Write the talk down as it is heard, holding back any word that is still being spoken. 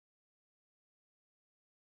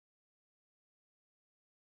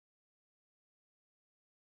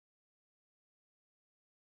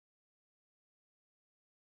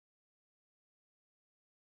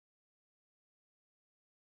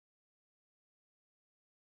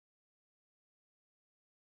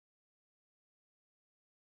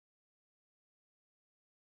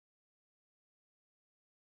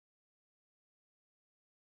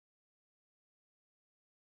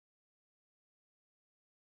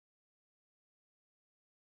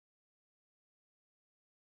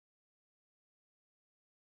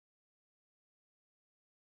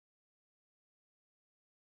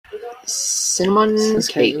Cinnamon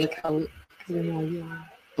cake.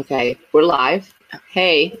 Okay, we're live.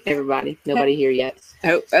 Hey, everybody. Nobody here yet.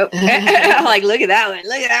 Oh. Like, look at that one.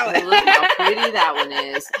 Look at that one. Look how pretty that one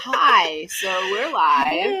is. Hi. So we're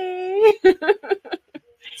live.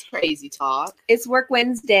 It's crazy talk. It's Work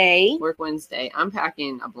Wednesday. Work Wednesday. I'm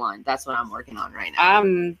packing a blunt. That's what I'm working on right now.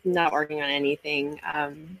 I'm not working on anything.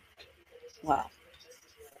 Well,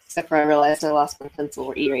 except for I realized I lost my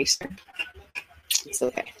pencil eraser. It's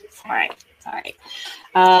okay. It's all right.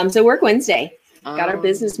 So Work Wednesday. Got our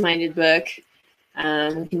business-minded book.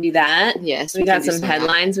 We can do that. Yes. We got some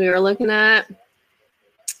headlines we were looking at.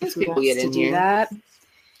 If people get in here.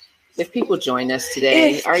 If people join us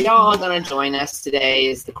today, are y'all going to join us today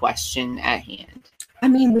is the question at hand. I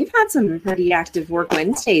mean, we've had some pretty active Work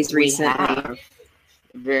Wednesdays recently. Have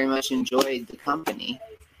very much enjoyed the company.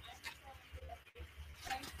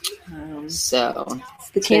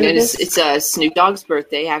 It's Snoop Dogg's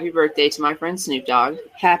birthday. Happy birthday to my friend Snoop Dogg.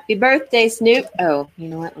 Happy birthday, Snoop. Oh, you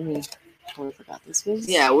know what? I totally forgot this was.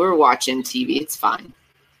 Yeah, we're watching TV. It's fine.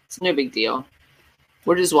 It's no big deal.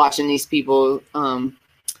 We're just watching these people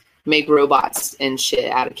make robots and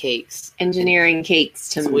shit out of cakes. Engineering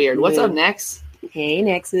cakes. It's weird. What's up next? Hey,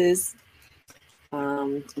 Nexus.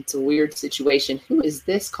 It's a weird situation. Who is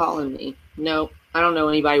this calling me? No, I don't know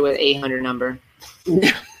anybody with 800 number.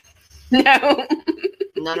 No.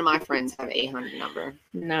 None of my friends have 800 number.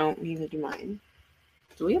 No, neither do mine.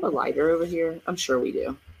 Do we have a lighter over here? I'm sure we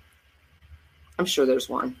do. I'm sure there's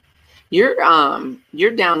one. Your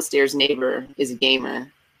downstairs neighbor is a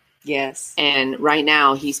gamer. Yes. And right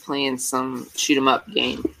now he's playing some shoot 'em up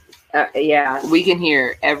game. Yeah. We can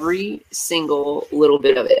hear every single little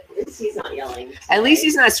bit of it. At least he's not yelling. At least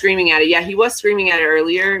he's not screaming at it. Yeah, he was screaming at it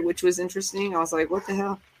earlier, which was interesting. I was like, what the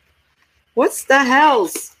hell? What's the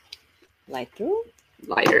hell's? Lighter.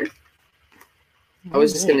 I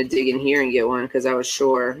was just going to dig in here and get one because I was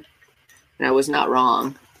sure, and I was not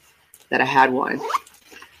wrong, that I had one.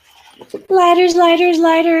 Lighters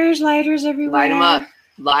everywhere. Light them up.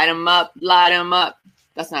 Light them up. Light them up.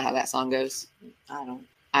 That's not how that song goes. I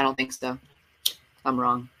don't think so. I'm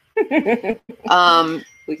wrong.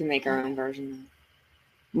 We can make our own version.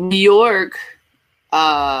 New York.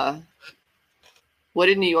 What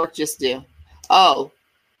did New York just do? Oh.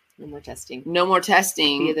 No more testing.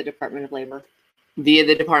 Via the Department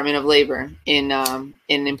of Labor in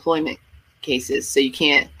employment cases. So you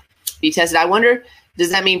can't be tested. I wonder,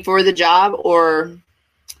 does that mean for the job or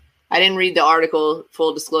I didn't read the article,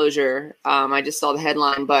 full disclosure. I just saw the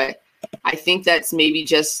headline, but I think that's maybe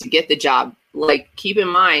just to get the job. Like, keep in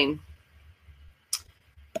mind,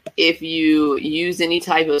 if you use any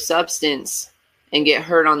type of substance and get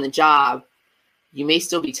hurt on the job, you may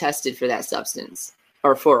still be tested for that substance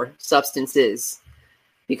or for substances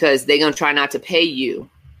because they're going to try not to pay you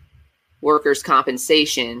workers'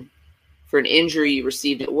 compensation for an injury you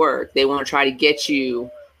received at work. They want to try to get you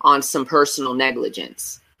on some personal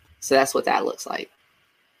negligence. So that's what that looks like.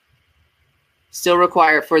 Still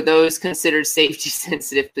required for those considered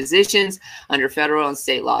safety-sensitive positions under federal and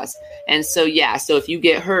state laws. And so, yeah, so if you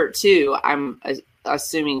get hurt too, I'm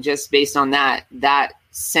assuming just based on that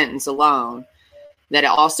sentence alone, that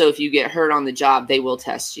also if you get hurt on the job, they will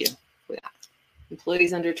test you for that.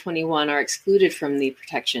 Employees under 21 are excluded from the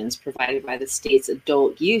protections provided by the state's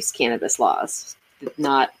adult use cannabis laws,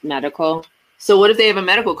 not medical. So what if they have a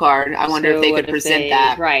medical card? I wonder if they could present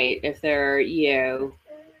that. Right. If they're,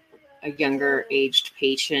 a younger aged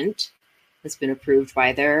patient that's been approved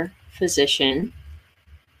by their physician.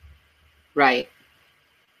 Right.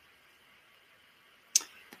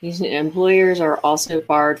 These employers are also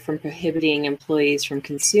barred from prohibiting employees from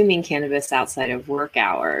consuming cannabis outside of work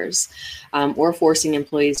hours or forcing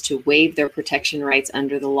employees to waive their protection rights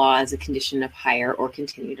under the law as a condition of hire or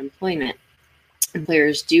continued employment.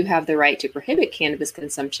 Employers do have the right to prohibit cannabis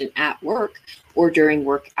consumption at work or during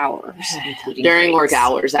work hours, including during breaks. Work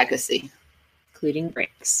hours, I could see. Including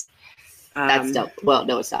breaks. That's dope. Well,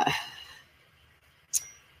 no, it's not.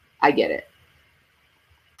 I get it.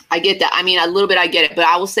 I get that. I mean, a little bit I get it, but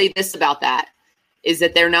I will say this about that is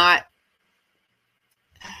that there's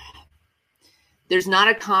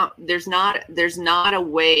not a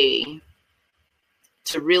way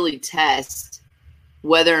to really test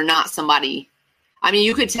whether or not somebody, I mean,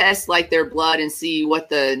 you could test like their blood and see what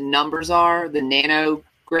the numbers are, the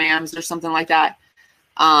nanograms or something like that.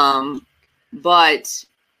 But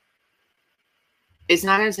it's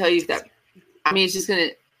not going to tell you that, I mean, it's just going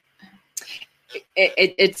to,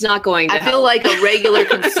 It's not going to I feel like a regular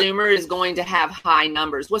consumer is going to have high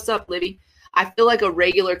numbers. What's up, Libby? I feel like a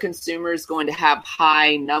regular consumer is going to have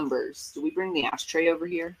high numbers. Do we bring the ashtray over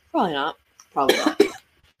here? Probably not. Probably not.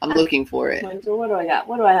 I'm looking for it. So what do I got?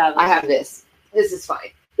 What do I have? I have this. This is fine.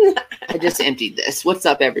 I just emptied this. What's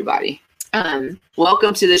up, everybody?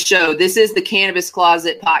 Welcome to the show. This is the Cannabis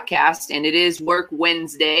Closet podcast, and it is Work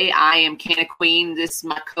Wednesday. I am Canna Queen. This is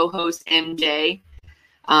my co-host, MJ.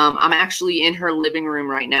 I'm actually in her living room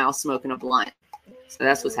right now smoking a blunt. So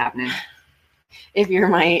that's what's happening. If you're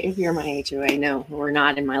my HOA, no, we're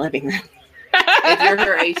not in my living room. If you're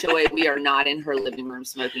her HOA, we are not in her living room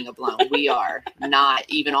smoking a blunt. We are not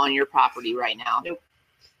even on your property right now. Nope.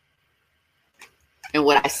 And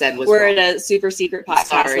what I said was we're wrong. at a super secret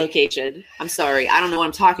podcast location. I'm sorry. I don't know what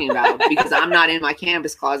I'm talking about because I'm not in my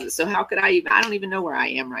cannabis closet. So how could I even? I don't even know where I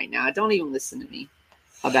am right now. Don't even listen to me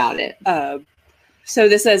about it. So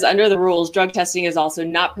this says, under the rules, drug testing is also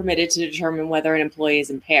not permitted to determine whether an employee is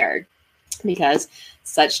impaired because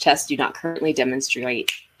such tests do not currently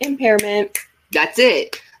demonstrate impairment. That's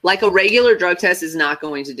it. Like a regular drug test is not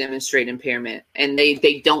going to demonstrate impairment, and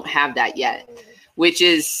they don't have that yet, which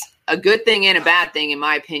is a good thing and a bad thing in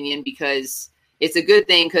my opinion, because it's a good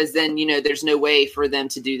thing because then, there's no way for them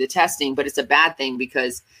to do the testing, but it's a bad thing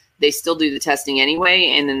because they still do the testing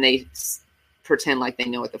anyway, and then they pretend like they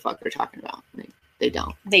know what the fuck they're talking about. They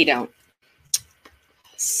don't. They don't.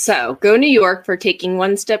 So go New York for taking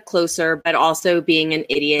one step closer, but also being an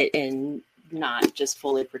idiot and not just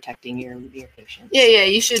fully protecting your patients. Yeah,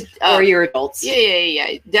 you should. Or your adults.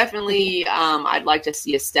 Yeah. Definitely, I'd like to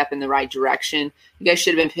see a step in the right direction. You guys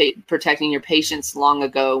should have been protecting your patients long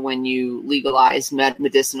ago when you legalized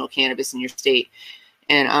medicinal cannabis in your state.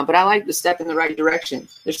 And but I like the step in the right direction.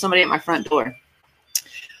 There's somebody at my front door.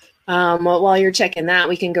 Well, while you're checking that,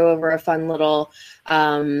 we can go over a fun little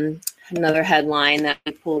another headline that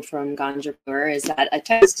we pulled from Ganjapur is that a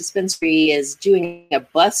Texas dispensary is doing a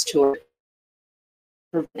bus tour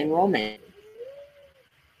for enrollment.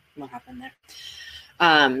 What happened there?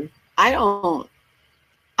 I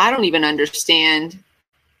don't even understand.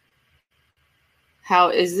 How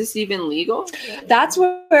is this even legal? That's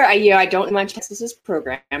where I don't know much Texas's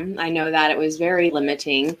program. I know that it was very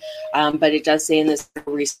limiting, but it does say in this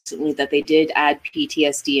recently that they did add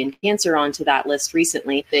PTSD and cancer onto that list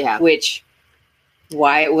recently. They have. Which,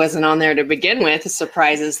 why it wasn't on there to begin with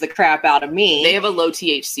surprises the crap out of me. They have a low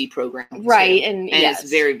THC program. Right. Too, and yes. It's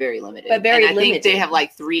very, very limited. But very limited. I think they have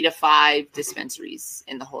like 3 to 5 dispensaries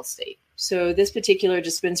in the whole state. So this particular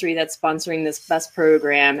dispensary that's sponsoring this bus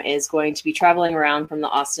program is going to be traveling around from the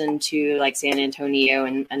Austin to like San Antonio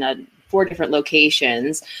and 4 different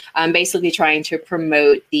locations, basically trying to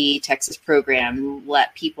promote the Texas program,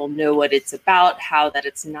 let people know what it's about, how that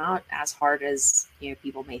it's not as hard as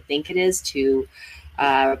people may think it is to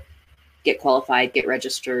get qualified, get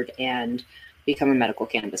registered, and become a medical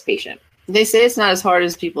cannabis patient. They say it's not as hard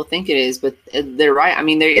as people think it is, but they're right. I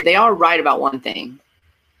mean, they are right about one thing.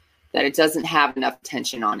 That it doesn't have enough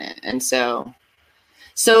attention on it. And so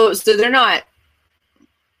they're not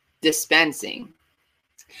dispensing.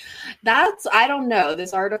 I don't know.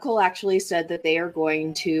 This article actually said that they are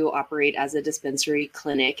going to operate as a dispensary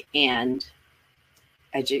clinic and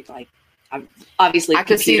obviously I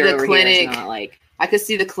could see the clinic. I could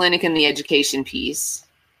see the clinic and the education piece,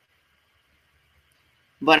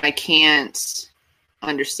 but I can't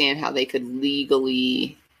understand how they could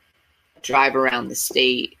legally drive around the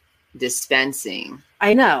state dispensing.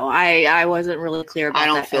 I know. I wasn't really clear about that. I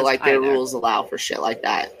don't feel like their rules allow for shit like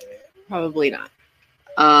that. Probably not.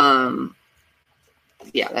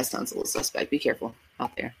 Yeah, that sounds a little suspect. Be careful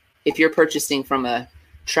out there. If you're purchasing from a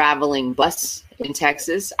traveling bus in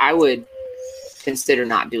Texas, I would consider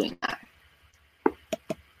not doing that.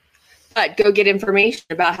 But go get information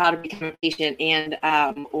about how to become a patient and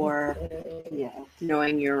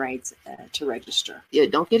knowing your rights to register. Yeah,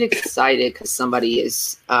 don't get excited because somebody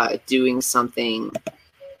is doing something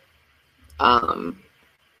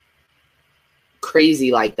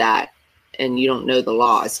crazy like that and you don't know the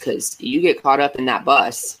laws, because you get caught up in that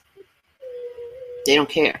bus. They don't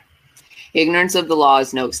care. Ignorance of the law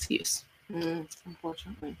is no excuse.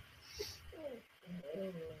 Unfortunately.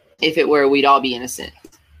 If it were, we'd all be innocent.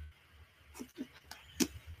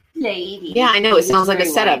 Lady. Yeah, I know. It sounds like a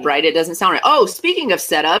setup, right? It doesn't sound right. Oh, speaking of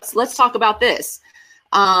setups, let's talk about this.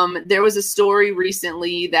 There was a story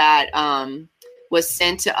recently that was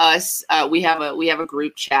sent to us. We have a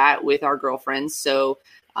group chat with our girlfriends, so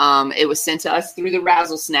it was sent to us through the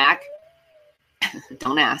Razzle Snack.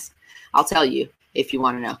 Don't ask. I'll tell you if you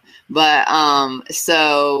want to know. But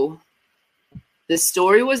so the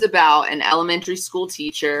story was about an elementary school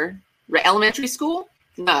teacher. Elementary school?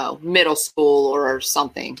 No, middle school or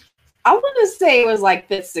something. I want to say it was like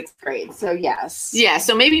 5th, 6th grade. So yes. Yeah,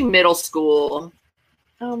 so maybe middle school.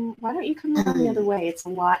 Why don't you come around the other way? It's a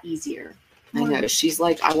lot easier. I know. She's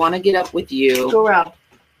like, I want to get up with you. Go around.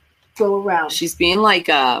 Go around. She's being like,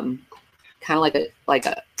 kind of like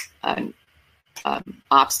a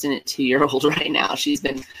obstinate 2-year-old right now. She's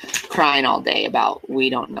been crying all day about we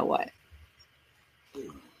don't know what.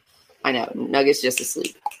 I know. Nugget's just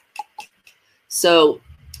asleep. So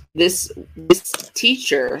this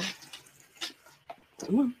teacher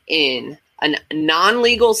in a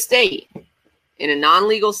non-legal state,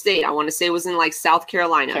 I want to say it was in like South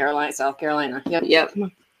Carolina. South Carolina. Yep.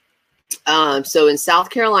 So in South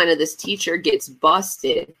Carolina, this teacher gets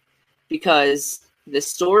busted because the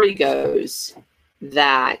story goes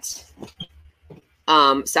that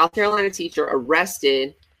South Carolina teacher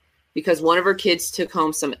arrested because one of her kids took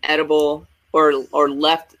home some edible or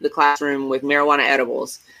left the classroom with marijuana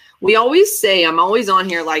edibles. We always say, I'm always on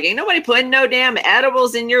here like, ain't nobody putting no damn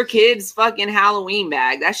edibles in your kid's fucking Halloween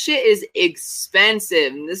bag. That shit is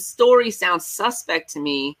expensive. And this story sounds suspect to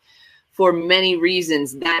me for many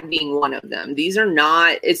reasons, that being one of them.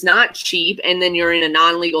 It's not cheap. And then you're in a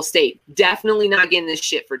non-legal state. Definitely not getting this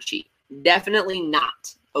shit for cheap. Definitely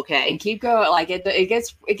not. Okay. And keep going. Like it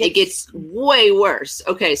gets way worse.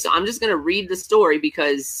 Okay. So I'm just going to read the story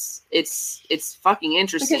because it's fucking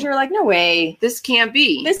interesting. Because you're like, no way. This can't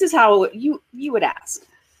be. This is how you would ask.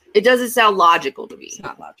 It doesn't sound logical to me. It's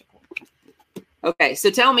not logical. Okay. So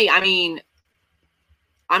tell me, I mean,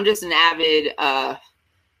 I'm just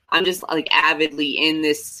avidly in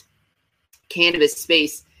this cannabis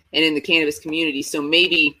space and in the cannabis community. So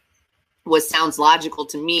maybe what sounds logical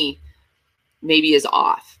to me maybe is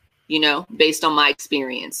off, based on my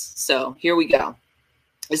experience. So here we go.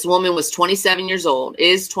 This woman was 27 years old,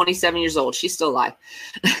 is 27 years old. She's still alive.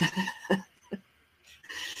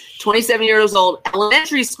 27 years old,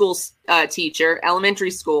 elementary school teacher,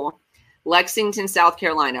 Lexington, South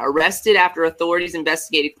Carolina, arrested after authorities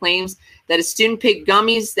investigated claims that a student picked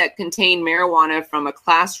gummies that contained marijuana from a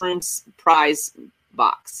classroom prize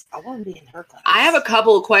box. I want to be in her class. I have a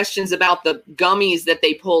couple of questions about the gummies that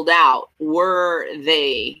they pulled out. Were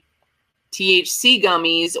they THC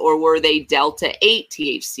gummies or were they Delta 8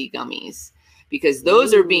 THC gummies? Because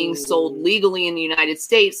those are being sold legally in the United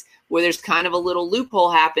States, where there's kind of a little loophole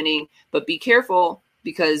happening, but be careful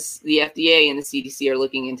because the FDA and the CDC are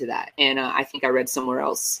looking into that. And I think I read somewhere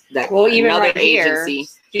else that even another right agency here,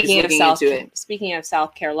 Speaking of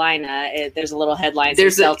South Carolina, there's a little headline.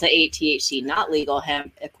 There's Delta 8 THC, not legal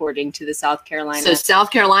hemp, according to the South Carolina. So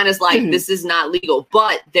South Carolina's like, this is not legal,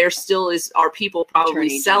 but there still are people probably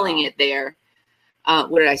Attorney selling General. it there.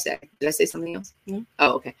 What did I say? Did I say something else? No.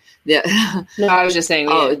 Oh, okay. Yeah. No, I was just saying.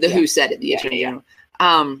 Who said it? The Attorney General.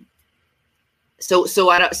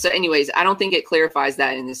 So anyways, I don't think it clarifies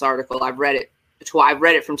that in this article. I've read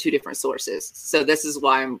it from two different sources. So this is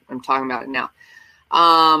why I'm talking about it now.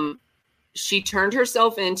 She turned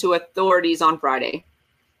herself into authorities on Friday.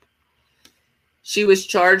 She was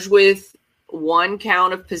charged with 1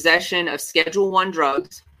 count of possession of Schedule I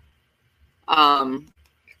drugs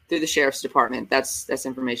through the sheriff's department. That's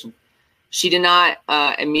information. She did not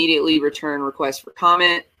immediately return requests for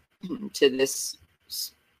comment to this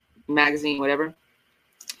magazine, whatever.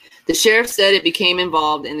 The sheriff said it became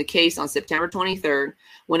involved in the case on September 23rd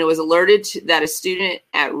when it was alerted that a student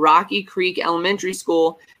at Rocky Creek Elementary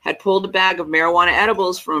School had pulled a bag of marijuana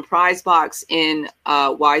edibles from a prize box in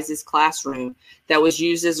Wise's classroom that was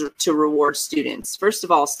used to reward students. First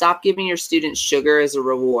of all, stop giving your students sugar as a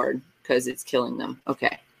reward because it's killing them.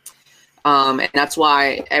 Okay. And that's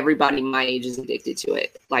why everybody my age is addicted to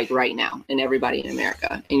it, like right now, and everybody in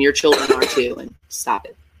America. And your children are too, and stop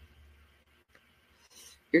it.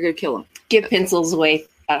 You're going to kill them. Give pencils away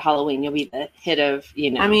at Halloween. You'll be the hit of,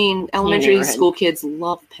 I mean, elementary school kids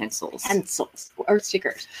love pencils. Pencils or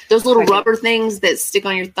stickers. Those little rubber things that stick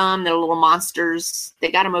on your thumb, they're little monsters.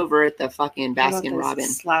 They got them over at the fucking Baskin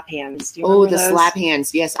Robbins. Slap hands. Do you remember those? Slap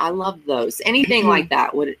hands. Yes, I love those. Anything like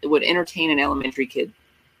that would entertain an elementary kid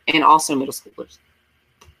and also middle schoolers.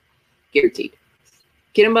 Guaranteed.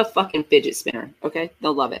 Get them a fucking fidget spinner, okay?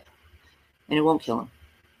 They'll love it. And it won't kill them.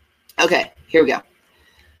 Okay, here we go.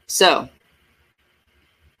 So,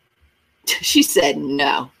 she said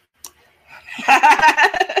no.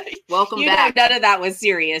 Welcome back. None of that was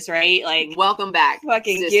serious, right? Like, welcome back.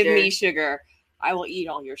 Fucking sister. Give me sugar. I will eat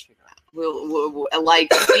all your sugar. We'll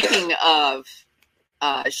like, speaking of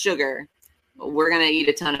sugar, we're going to eat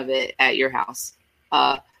a ton of it at your house.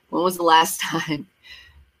 When was the last time?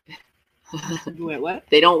 Wait, what?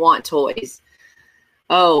 They don't want toys.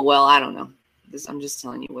 Oh, well, I don't know. I'm just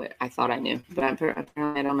telling you what I thought I knew, but apparently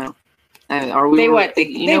I don't know. They want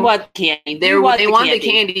candy. They want the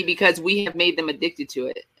candy because we have made them addicted to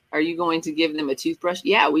it. Are you going to give them a toothbrush?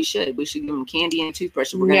 Yeah, we should. We should give them candy and a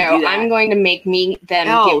toothbrush. We're going to do that. I'm going to make them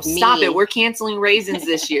No, give me. stop it. We're canceling raisins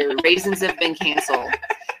this year. Raisins have been canceled.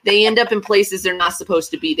 They end up in places they're not supposed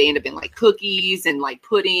to be. They end up in like cookies and like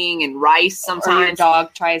pudding and rice sometimes. Or your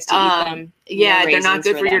dog tries to eat them. Yeah, they're not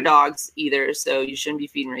good for your dogs either. So you shouldn't be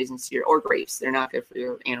feeding raisins to or grapes. They're not good for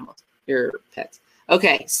your animals, your pets.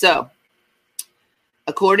 Okay, so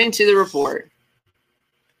according to the report,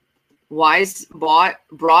 Wise brought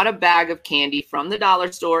a bag of candy from the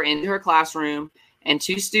dollar store into her classroom, and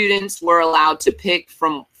 2 students were allowed to pick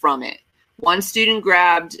from it. One student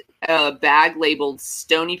grabbed a bag labeled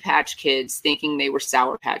Stony Patch Kids, thinking they were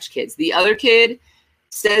Sour Patch Kids. The other kid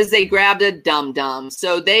says they grabbed a Dum Dum.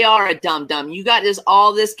 So they are a Dum Dum. You got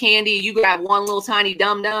all this candy. You grab one little tiny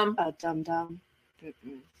Dum Dum. A Dum Dum.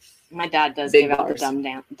 My dad does give out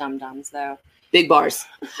the Dum Dums, though. Big bars.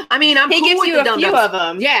 I mean, I'm he cool gives with you the a Dum few Dums. of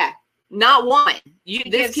them. Yeah, not one.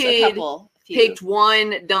 This kid picked few.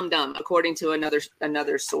 one Dum Dum, according to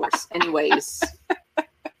another source. Anyways,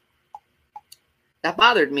 that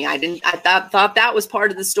bothered me. I thought that was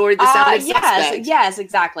part of the story that sounded suspect. Yes,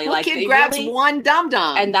 exactly. What kid grabs one Dum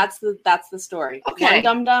Dum, and that's the story. Okay, one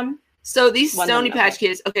Dum Dum. So these Stony Patch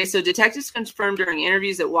Kids. Okay, so detectives confirmed during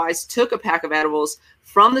interviews that Wise took a pack of edibles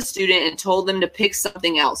from the student and told them to pick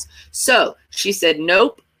something else. So she said,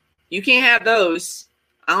 "Nope, you can't have those."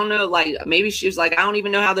 I don't know, like maybe she was like, "I don't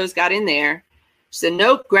even know how those got in there." She said,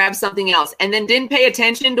 "Nope, grab something else," and then didn't pay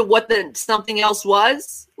attention to what the something else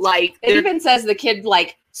was. Like it even says the kid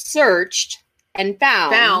like searched and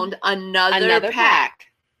found another pack.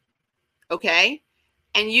 Okay,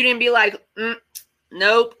 and you didn't be like,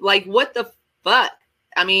 nope. Like what the fuck?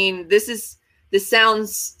 I mean, this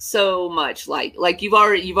sounds so much like you've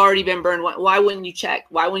already been burned. Why wouldn't you check?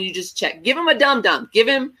 Why wouldn't you just check? Give him a Dum Dum. Get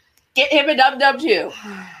him a Dum Dum too.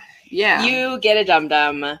 Yeah, you get a Dum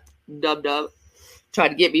Dum. Dum Dum. Tried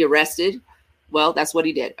to get me arrested. Well, that's what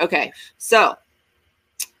he did. Okay, so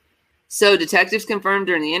detectives confirmed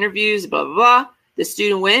during the interviews, blah, blah, blah. The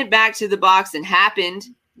student went back to the box and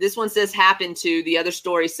this one says happened to, the other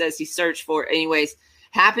story says he searched for it. Anyways,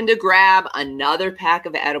 happened to grab another pack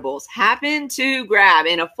of edibles. Happened to grab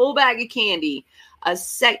in a full bag of candy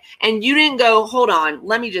and you didn't go, hold on,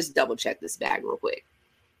 let me just double check this bag real quick.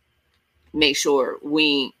 Make sure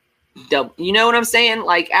you know what I'm saying?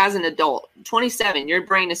 Like as an adult, 27, your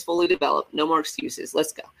brain is fully developed. No more excuses.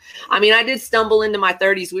 Let's go. I mean, I did stumble into my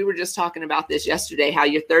 30s. We were just talking about this yesterday, how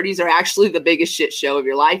your 30s are actually the biggest shit show of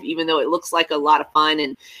your life, even though it looks like a lot of fun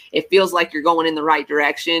and it feels like you're going in the right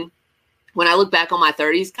direction. When I look back on my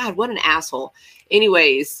 30s, God, what an asshole.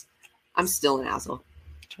 Anyways, I'm still an asshole.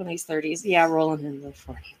 20s, 30s. Yeah, rolling in the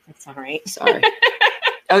 40s. That's all right. Sorry.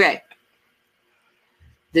 Okay.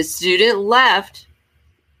 The student left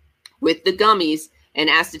with the gummies and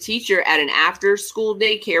asked a teacher at an after-school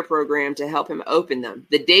daycare program to help him open them.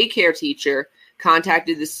 The daycare teacher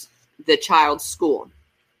contacted the child's school.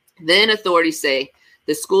 Then authorities say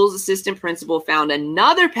the school's assistant principal found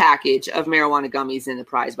another package of marijuana gummies in the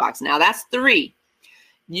prize box. Now that's 3.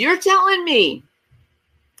 You're telling me,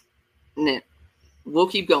 we'll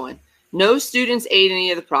keep going. No students ate any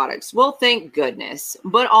of the products. Well, thank goodness.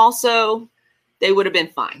 But also, they would have been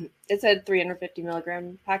fine. It said 350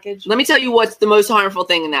 milligram package. Let me tell you what's the most harmful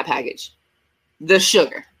thing in that package. The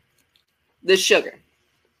sugar.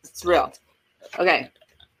 It's real. Okay.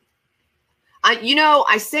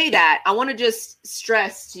 I say that. I want to just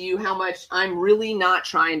stress to you how much I'm really not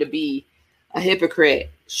trying to be a hypocrite.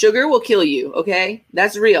 Sugar will kill you, okay?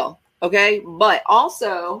 That's real, okay? But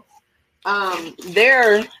also,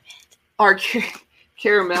 there are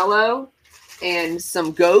Caramello and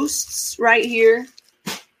some Ghosts right here.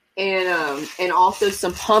 And also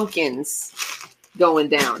some pumpkins going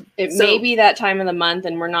down. It may be that time of the month,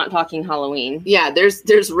 and we're not talking Halloween. Yeah,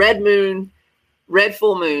 there's red moon, red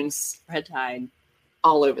full moons, red tide,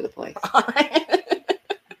 all over the place.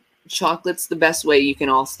 Chocolate's the best way you can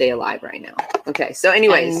all stay alive right now. Okay, so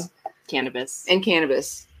anyways, and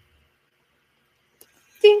cannabis.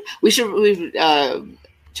 Ding.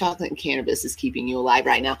 Chocolate and cannabis is keeping you alive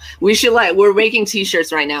right now. We're making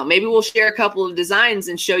t-shirts right now. Maybe we'll share a couple of designs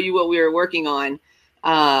and show you what we were working on.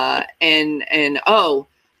 Marla,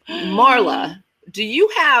 do you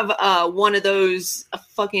have one of those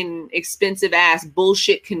fucking expensive ass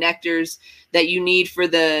bullshit connectors that you need for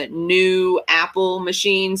the new Apple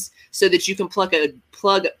machines so that you can plug a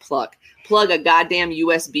goddamn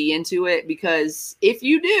USB into it? Because if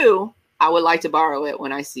you do, I would like to borrow it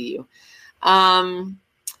when I see you.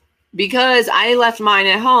 Because I left mine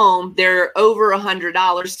at home, they're over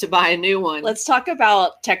 $100 to buy a new one. Let's talk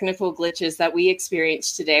about technical glitches that we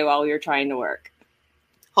experienced today while we were trying to work.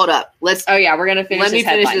 Hold up. Oh yeah, we're gonna finish. Let me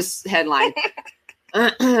finish this headline.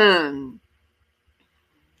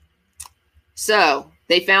 So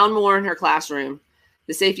they found more in her classroom.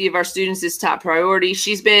 The safety of our students is top priority.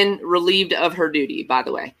 She's been relieved of her duty, by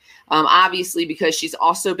the way, obviously, because she's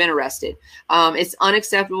also been arrested. It's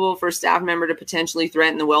unacceptable for a staff member to potentially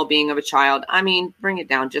threaten the well-being of a child. I mean, bring it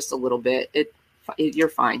down just a little bit. You're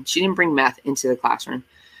fine. She didn't bring meth into the classroom.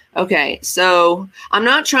 Okay, so I'm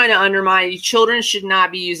not trying to undermine. Children should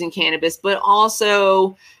not be using cannabis, but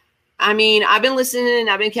also, I mean, I've been listening,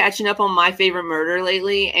 I've been catching up on My Favorite Murder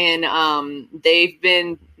lately, and they've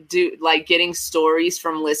been getting stories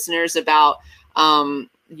from listeners about, from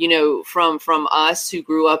us who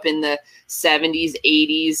grew up in the 70s,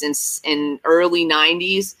 80s, and early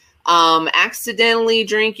 90s, accidentally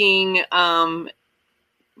drinking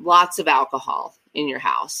lots of alcohol in your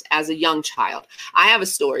house as a young child. I have a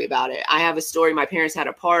story about it. I have a story. My parents had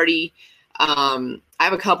a party. I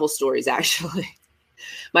have a couple stories, actually.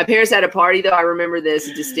 My parents had a party, though. I remember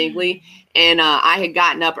this distinctly. And I had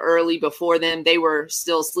gotten up early before them. They were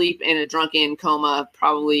still asleep in a drunken coma,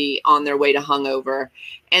 probably on their way to hungover.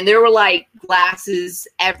 And there were glasses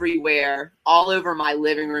everywhere, all over my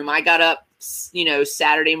living room. I got up,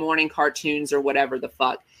 Saturday morning cartoons or whatever the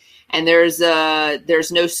fuck. And there's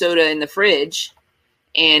no soda in the fridge.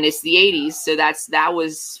 And it's the 80s. So that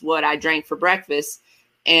was what I drank for breakfast.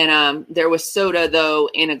 And there was soda, though,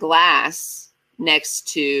 in a glass next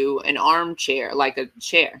to an armchair, like a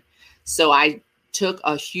chair. So I took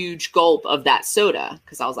a huge gulp of that soda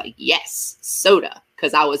because I was like, yes, soda.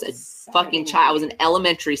 Because I was a fucking child. I was in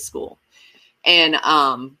elementary school. And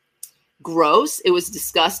gross. It was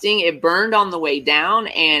disgusting. It burned on the way down.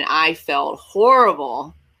 And I felt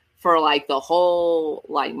horrible for the whole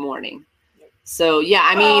morning. So, yeah,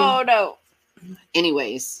 I mean. Oh, no.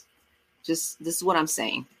 Anyways, this is what I'm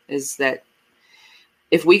saying is that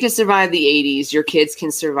if we could survive the 80s, your kids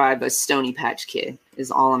can survive a Stony Patch Kid,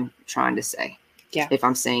 is all I'm trying to say. Yeah. If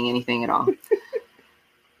I'm saying anything at all.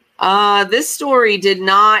 This story did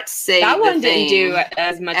not say that one didn't do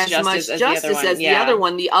as much justice as the other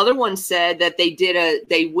one. The other one said that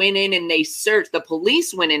they went in and they searched, the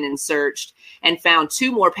police went in and searched and found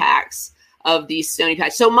 2 more packs of these Stony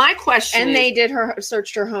Patch. So my question is, they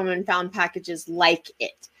searched her home and found packages like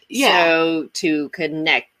it. Yeah. So to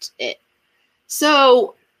connect it.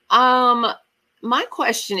 So, my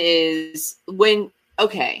question is the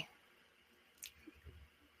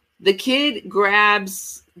kid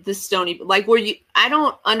grabs the Stony, I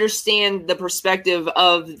don't understand the perspective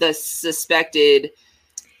of the suspected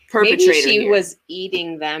perpetrator. Maybe she here was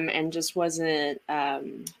eating them and just wasn't,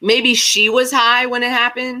 maybe she was high when it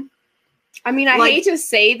happened. I mean, I hate to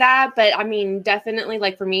say that, but I mean, definitely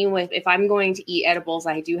for me, if I'm going to eat edibles,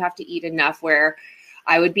 I do have to eat enough where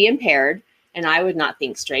I would be impaired and I would not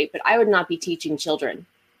think straight, but I would not be teaching children.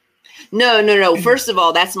 No. First of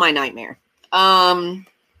all, that's my nightmare.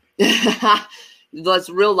 That's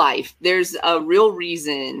real life. There's a real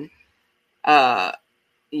reason.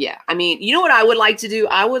 Yeah. I mean, you know what I would like to do?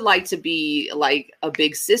 I would like to be a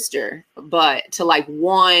big sister, but to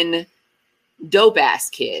one dope ass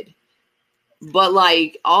kid. But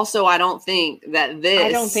also, I don't think that this.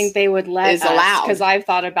 I don't think they would let is allowed, because I've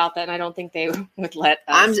thought about that, and I don't think they would let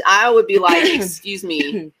us. I would be like, excuse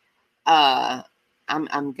me, I'm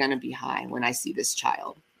gonna be high when I see this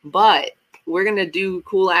child, but we're gonna do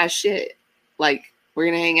cool ass shit. We're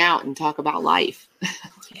gonna hang out and talk about life.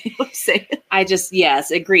 You know what I'm saying? Yes,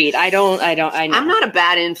 agreed. I know. I'm not a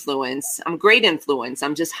bad influence. I'm a great influence.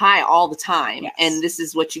 I'm just high all the time. Yes. And this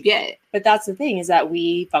is what you get. But that's the thing, is that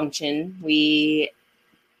we function. We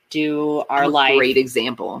do our life. Great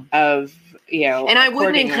example of, and I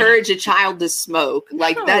wouldn't encourage a child to smoke.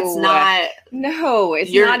 That's not. No,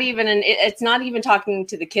 it's not even talking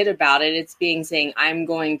to the kid about it. It's saying, I'm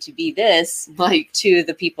going to be this to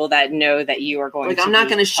the people that know that you are going to. I'm not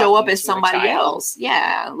going to show up as somebody else.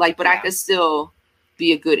 Yeah. But I could still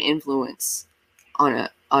be a good influence on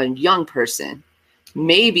a young person.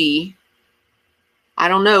 Maybe. I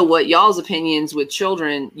don't know what y'all's opinions with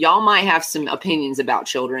children. Y'all might have some opinions about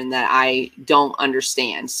children that I don't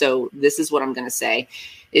understand. So this is what I'm going to say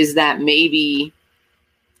is that maybe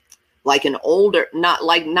an older, not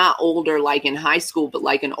older, in high school, but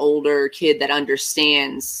an older kid that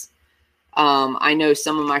understands. I know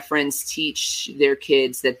some of my friends teach their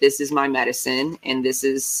kids that this is my medicine and this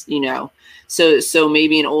is, so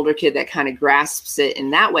maybe an older kid that kind of grasps it in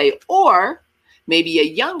that way, or maybe a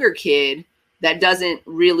younger kid that doesn't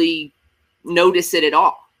really notice it at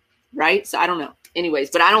all. Right. So I don't know.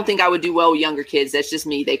 Anyways, but I don't think I would do well with younger kids. That's just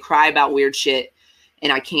me. They cry about weird shit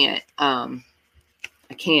and I can't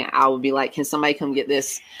I can't. I would be like, can somebody come get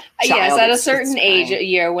this child? Yes, at a It's certain age,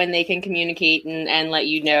 crying. when they can communicate and let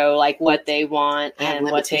you know like what they want I have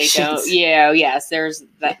and what they don't. limitations. Yes, there's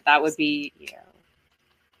that would be,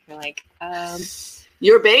 you're like,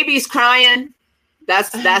 Your baby's crying.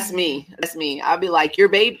 That's me. That's me. I'll be like, your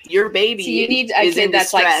baby so you need a is kid in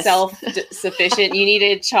that's like distress. self-sufficient. You need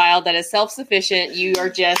a child that is self-sufficient. You are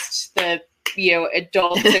just the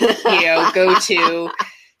adult to go to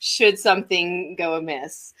should something go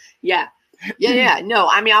amiss. Yeah. No,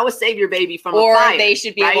 I mean, I would save your baby from or a fire. They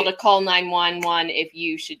should be right? able to call 911 if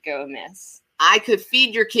you should go amiss. I could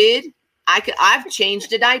feed your kid. I've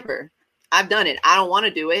changed a diaper. I've done it. I don't want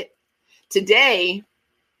to do it. Today,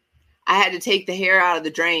 I had to take the hair out of the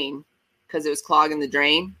drain because it was clogging the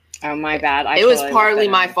drain. Oh, my bad. It was partly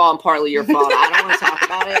my fault and partly your fault. I don't want to talk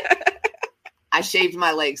about it. I shaved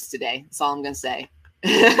my legs today. That's all I'm going to say.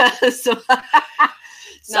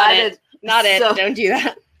 Not it. Don't do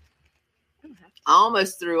that. I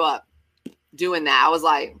almost threw up doing that. I was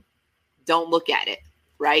like, don't look at it.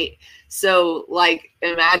 Right. So like,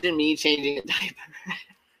 imagine me changing a diaper.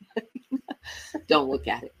 Don't look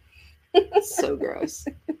at it. It's so gross.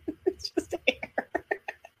 It's just hair.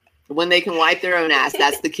 When they can wipe their own ass,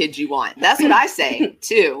 that's the kid you want. That's what I say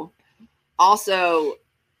too. Also,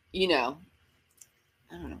 I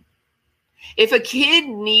don't know. If a kid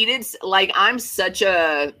needed, like, I'm such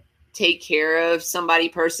a take care of somebody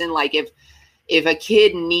person. Like if a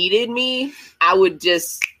kid needed me, I would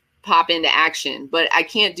just pop into action, but I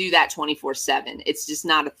can't do that 24/7. It's just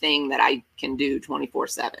not a thing that I can do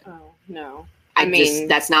 24/7. Oh, no.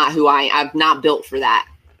 That's not who I'm not built for that.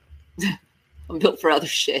 I'm built for other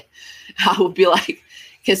shit. I would be like,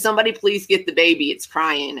 can somebody please get the baby? It's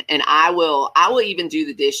crying. And I will even do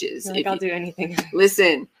the dishes. I'll do anything.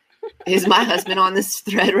 Listen, is my husband on this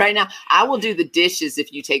thread right now? I will do the dishes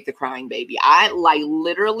if you take the crying baby. I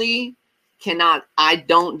literally cannot. I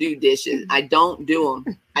don't do dishes. I don't do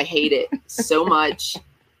them. I hate it so much.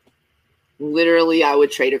 Literally, I would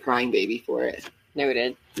trade a crying baby for it.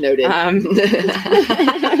 Noted. I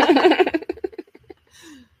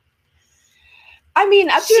mean,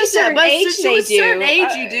 up to a certain age, they do. A certain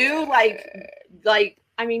age, you do. Like.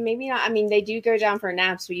 I mean, maybe not. I mean, they do go down for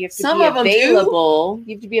naps, but you have to Some be of them available.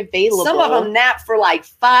 You have to be available. Some of them nap for like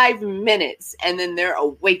 5 minutes, and then they're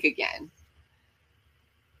awake again.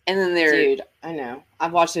 And then Dude, I know.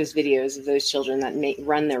 I've watched those videos of those children that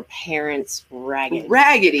run their parents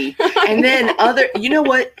raggedy. And then you know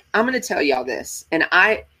what? I'm going to tell y'all this. And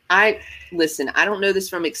I listen, I don't know this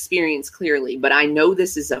from experience clearly, but I know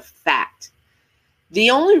this is a fact. The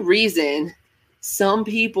only reason some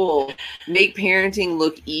people make parenting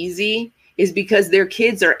look easy is because their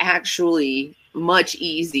kids are actually much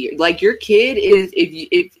easier. Like your kid is,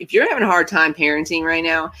 if you're having a hard time parenting right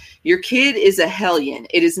now, your kid is a hellion.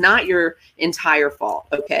 It is not your entire fault.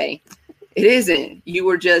 Okay. It isn't. You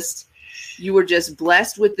were just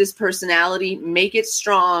blessed with this personality. Make it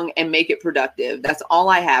strong and make it productive. That's all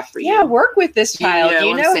I have for you. Yeah. Work with this child.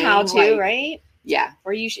 You know how to, like, right? Yeah.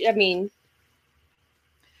 Or you should, I mean,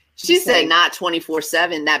 she said not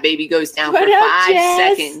 24/7. That baby goes down for 5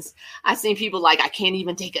 seconds. I've seen people like, I can't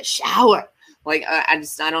even take a shower. Like, I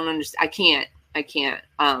don't understand. I can't.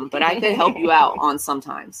 But I could help you out on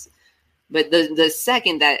sometimes. But the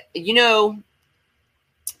second that,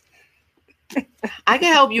 I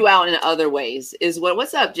can help you out in other ways is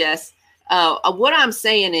what's up, Jess? What I'm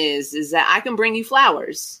saying is that I can bring you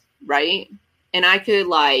flowers, right? And I could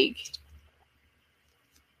I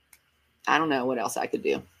don't know what else I could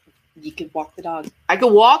do. You could walk the dog. I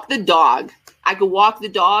could walk the dog. I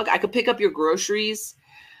could pick up your groceries.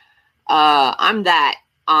 I'm that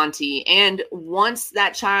auntie. And once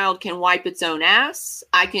that child can wipe its own ass,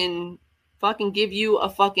 I can fucking give you a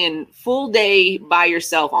fucking full day by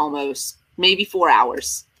yourself, almost maybe 4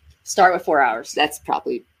 hours. Start with 4 hours. That's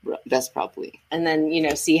probably. And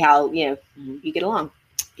then, see how, you get along.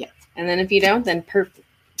 Yeah. And then if you don't, then perfect.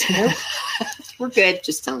 Nope. We're good.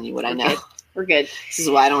 Just telling you what I know. We're good. This is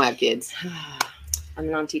why I don't have kids. I'm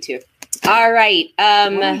an auntie too. All right.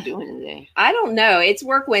 What are you doing today? I don't know. It's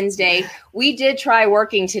work Wednesday. We did try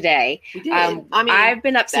working today. We did. I've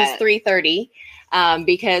been up since 3:30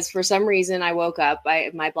 because for some reason I woke up.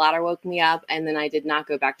 My bladder woke me up, and then I did not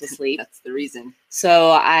go back to sleep. That's the reason.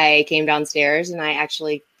 So I came downstairs and I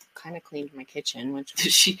actually kind of cleaned my kitchen, which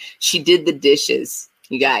she did the dishes.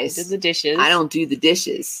 You guys did the dishes. I don't do the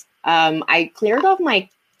dishes. I cleared off my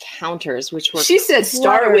counters, which were she said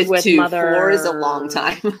start with 2. 4 is a long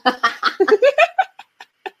time.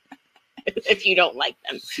 If you don't like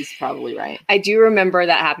them. She's probably right. I do remember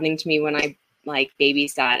that happening to me when I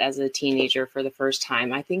babysat as a teenager for the first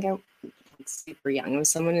time. I think super young. It was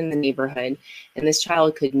someone in the neighborhood, and this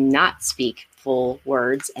child could not speak full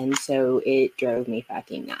words, and so it drove me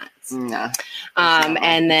fucking nuts. No.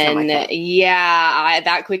 And then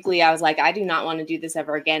that quickly I was like, I do not want to do this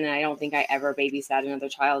ever again, and I don't think I ever babysat another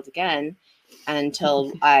child again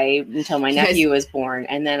until my nephew was born,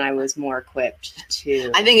 and then I was more equipped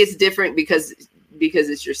to. I think it's different because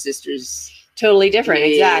it's your sister's. Totally different,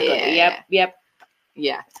 exactly. Yep.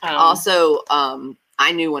 Yeah. Also,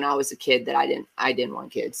 I knew when I was a kid that I didn't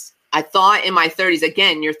want kids. I thought in my 30s,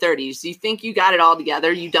 again, your 30s, you think you got it all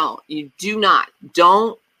together. You don't. You do not.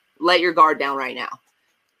 Don't let your guard down right now.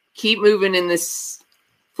 Keep moving in this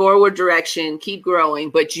forward direction. Keep growing,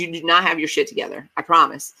 but you do not have your shit together. I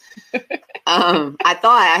promise. I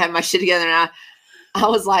thought I had my shit together, and I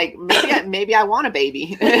was like, maybe I want a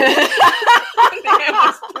baby. I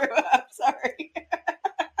almost threw up. Sorry.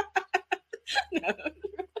 No.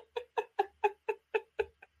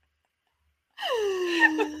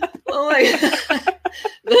 Oh my God.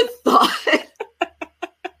 The thought.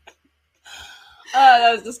 Oh,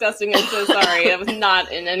 that was disgusting. I'm so sorry. That was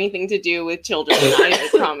not in anything to do with children. I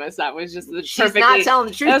promise. That was just the She's not telling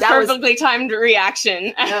the truth. That was perfectly timed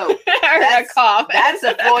reaction. No, or a cough. That's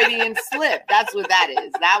a Freudian slip. That's what that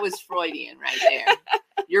is. That was Freudian right there.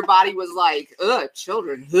 Your body was like, ugh,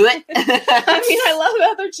 children. I mean, I love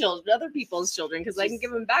other people's children because I can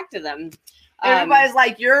give them back to them. Everybody's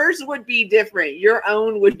like, yours would be different. Your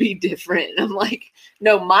own would be different. And I'm like,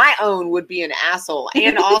 no, my own would be an asshole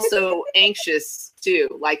and also anxious too,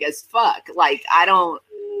 like as fuck. Like, I don't.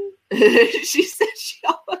 She said she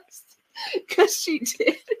almost, because she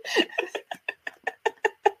did.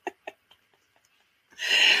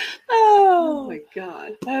 Oh my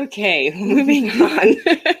God. Okay, moving on.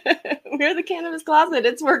 We're the Cannabis Closet.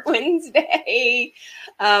 It's Work Wednesday.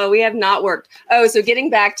 We have not worked. Oh, so getting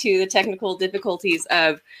back to the technical difficulties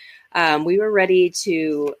of, we were ready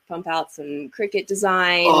to pump out some Cricut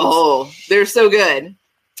designs. Oh, they're so good.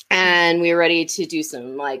 And we were ready to do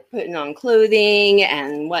some like putting on clothing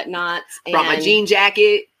and whatnot. Brought my jean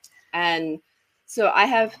jacket. And so I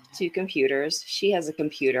have 2 computers. She has a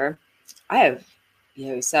computer. I have,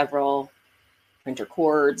 several printer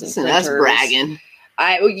cords and Listen, printers. That's bragging.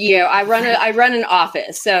 I run an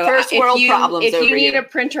office. So first world problems. If you need here. a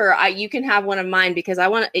printer, you can have one of mine because I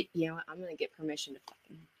want to. I'm going to get permission to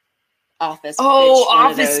fucking office.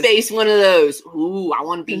 Office Space, one of those. Ooh, I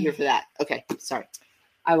want to be here for that. Okay, sorry.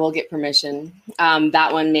 I will get permission. That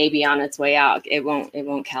one may be on its way out. It won't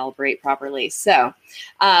calibrate properly. So,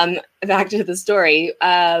 back to the story.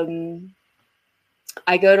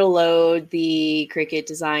 I go to load the Cricut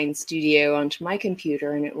Design Studio onto my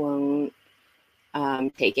computer and it won't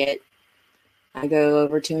take it. I go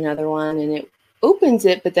over to another one and it opens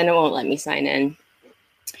it, but then it won't let me sign in.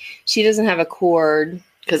 She doesn't have a cord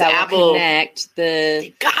because Apple connect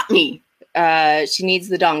they got me. She needs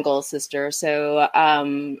the dongle, sister. So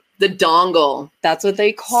the dongle. That's what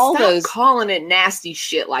they call Stop those. Calling it nasty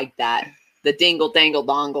shit like that. The dingle dangle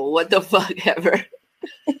dongle. What the fuck ever.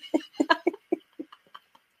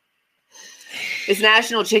 It's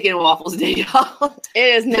National Chicken and Waffles Day, y'all.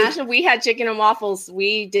 It is national. We had chicken and waffles.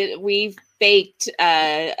 We baked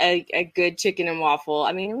a good chicken and waffle.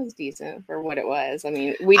 I mean, it was decent for what it was. I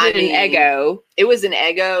mean, we did an Eggo. It was an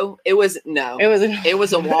Eggo. It was a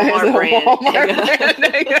Walmart brand.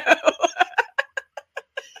 Eggo.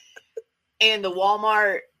 And the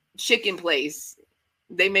Walmart chicken place,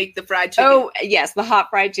 they make the fried chicken. Oh, yes, the hot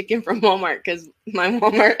fried chicken from Walmart because my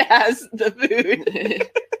Walmart has the food.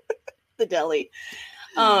 The deli.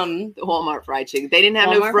 The Walmart fried chicken. They didn't have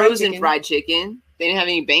Walmart no frozen fried chicken. They didn't have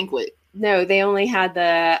any banquet. No, they only had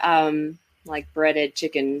the like breaded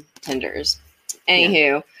chicken tenders.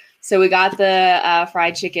 Anywho, so we got the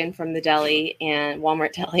fried chicken from the deli and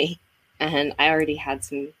Walmart deli, and I already had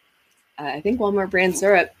some I think Walmart brand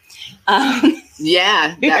syrup.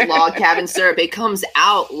 Yeah, that log cabin syrup. It comes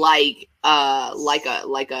out like a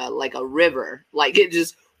river. Like it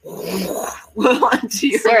just onto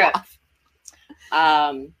your syrup. mouth.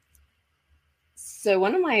 So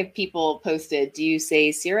one of my people posted, do you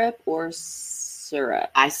say syrup or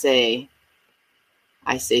syrup? I say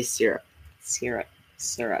syrup. Syrup.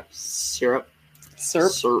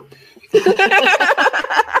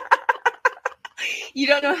 You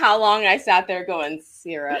don't know how long I sat there going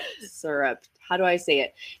syrup. How do I say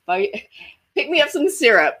it? Pick me up some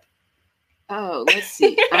syrup. Oh, let's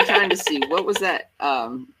see. I'm trying to see. What was that?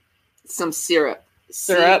 Some syrup.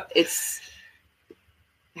 Syrup.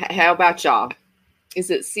 How about y'all? Is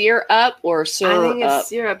it syrup or syrup? I think it's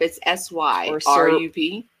syrup. It's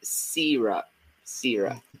SYRUP. Syrup.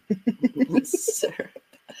 Syrup. Syrup.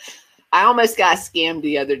 I almost got scammed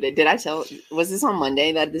the other day. Was this on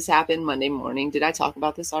Monday that this happened? Monday morning? Did I talk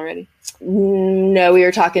about this already? No, we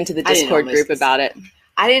were talking to the Discord group about it.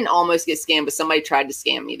 I didn't almost get scammed, but somebody tried to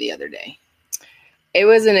scam me the other day. It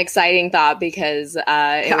was an exciting thought because it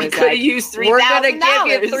was like, used $3,000. We're going to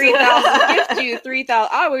give you $3,000. Gift you $3,000.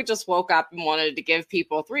 Oh, we just woke up and wanted to give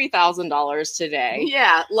people $3,000 today.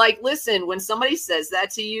 Yeah, like, listen, when somebody says that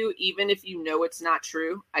to you, even if you know it's not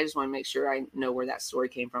true, I just want to make sure I know where that story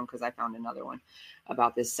came from because I found another one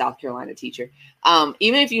about this South Carolina teacher.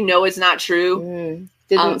 Even if you know it's not true.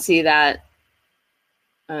 Didn't see that.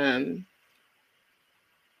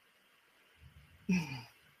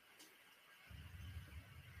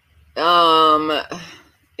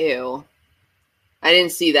 Ew. I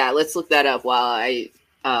didn't see that. Let's look that up while I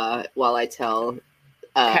tell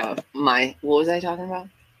what was I talking about?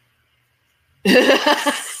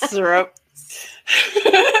 Syrup.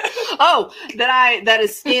 that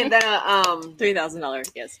is scanned that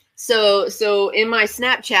 $3,000, yes. So in my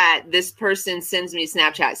Snapchat, this person sends me a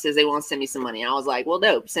Snapchat, says they want to send me some money. And I was like, well,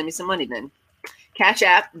 dope, send me some money then. Cash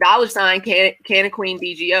App, $, Can of Queen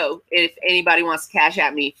DGO. If anybody wants to cash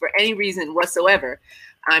at me for any reason whatsoever,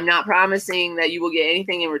 I'm not promising that you will get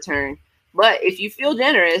anything in return. But if you feel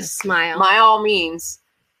generous, smile. By all means,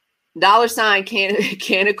 $,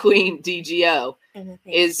 Can of Queen DGO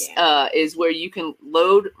is where you can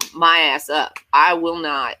load my ass up. I will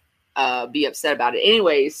not be upset about it.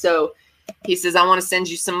 Anyways, so he says, I want to send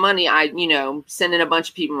you some money. Sending a bunch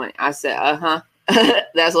of people money. I said,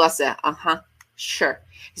 That's what I said. Sure.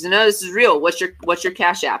 He said, no, this is real. What's your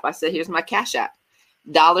Cash App? I said, here's my Cash App.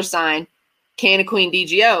 $, Can of Queen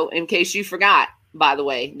DGO. In case you forgot, by the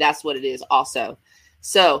way, that's what it is also.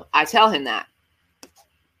 So I tell him that.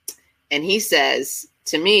 And he says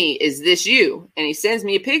to me, is this you? And he sends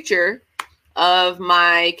me a picture of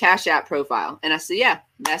my Cash App profile. And I said, yeah,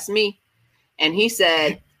 that's me. And he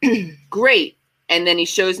said, great. And then he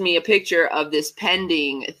shows me a picture of this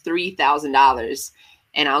pending $3,000.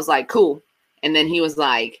 And I was like, cool. And then he was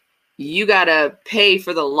like, you got to pay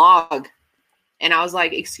for the log. And I was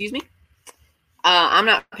like, excuse me? I'm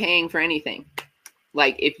not paying for anything.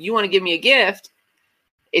 Like, if you want to give me a gift,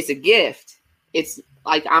 it's a gift. It's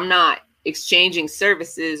like, I'm not exchanging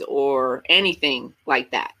services or anything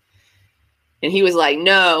like that. And he was like,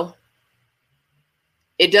 no,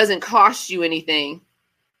 it doesn't cost you anything.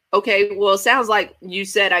 Okay, well, it sounds like you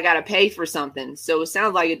said I got to pay for something. So it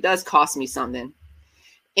sounds like it does cost me something.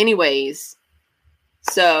 Anyways,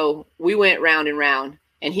 so we went round and round,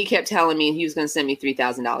 and he kept telling me he was going to send me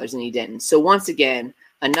 $3,000, and he didn't. So once again,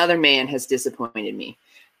 another man has disappointed me.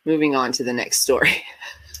 Moving on to the next story.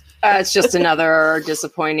 It's just another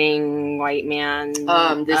disappointing white man. This is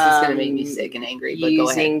going to make me sick and angry, but go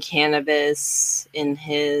ahead. Using cannabis in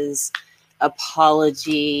his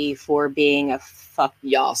apology for being a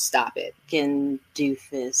Y'all stop it. fucking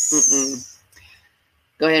doofus.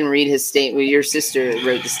 Go ahead and read his statement. Your sister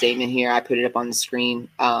wrote the statement here. I put it up on the screen.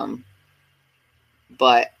 But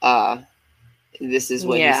this is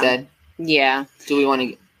what he said. Yeah. Do we want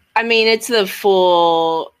to? I mean, it's the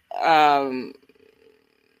full.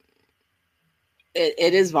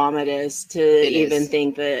 It is vomitous to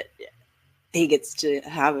think that he gets to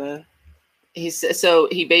have a. So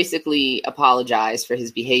he basically apologized for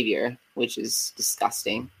his behavior, which is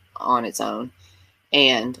disgusting on its own,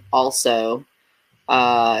 and also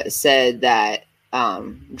said that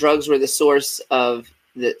drugs were the source of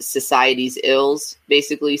the society's ills,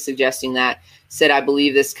 basically suggesting that. Said, I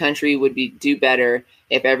believe this country would do better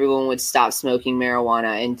if everyone would stop smoking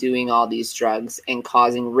marijuana and doing all these drugs and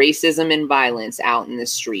causing racism and violence out in the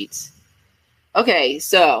streets. Okay,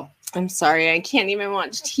 so. I'm sorry, I can't even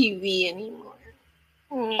watch TV anymore.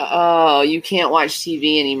 Oh, you can't watch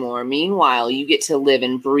TV anymore. Meanwhile, you get to live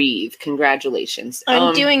and breathe. Congratulations.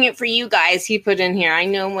 I'm doing it for you guys. He put in here. I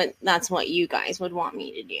know that's what you guys would want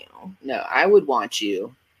me to do. No, I would want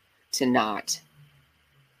you to not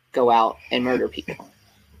go out and murder people.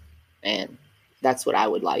 And that's what I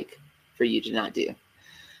would like for you to not do.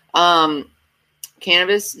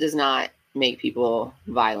 Cannabis does not make people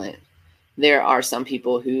violent. There are some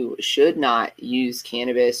people who should not use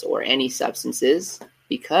cannabis or any substances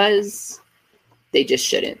because they just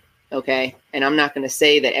shouldn't. Okay. And I'm not going to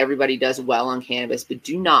say that everybody does well on cannabis, but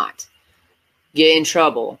do not get in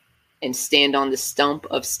trouble and stand on the stump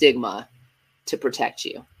of stigma to protect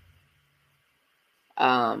you.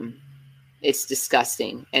 It's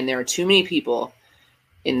disgusting. And there are too many people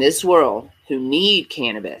in this world who need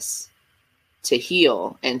cannabis to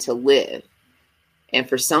heal and to live. And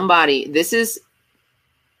for somebody,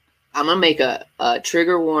 I'm going to make a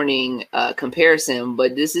trigger warning comparison,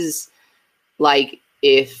 but this is like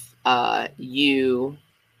if you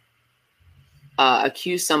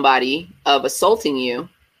accuse somebody of assaulting you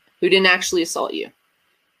who didn't actually assault you.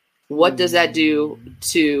 What does that do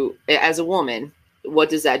to, as a woman, what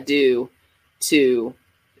does that do to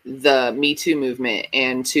the Me Too movement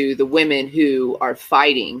and to the women who are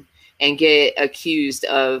fighting and get accused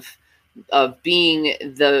of being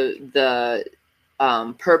the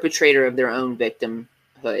perpetrator of their own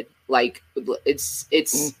victimhood? Like,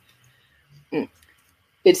 it's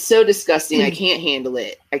so disgusting. I can't handle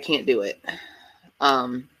it. I can't do it.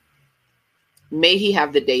 May he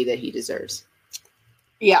have the day that he deserves.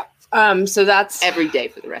 Yeah. So that's every day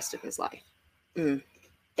for the rest of his life.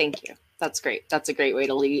 Thank you. That's great. That's a great way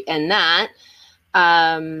to lead. And that,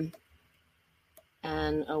 and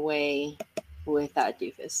away with that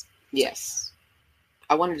doofus. Yes.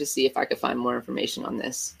 I wanted to see if I could find more information on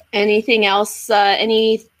this. Anything else?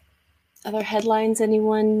 Any other headlines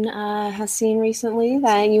anyone has seen recently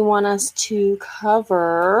that you want us to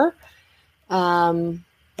cover? Let's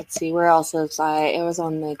see. Where else was I? It was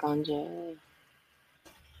on the ganja.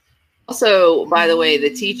 Also, by the way, the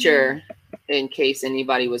teacher, in case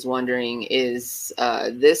anybody was wondering, is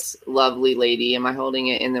this lovely lady. Am I holding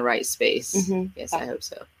it in the right space? Mm-hmm. Yes, I hope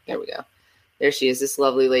so. There we go. There she is, this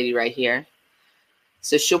lovely lady right here.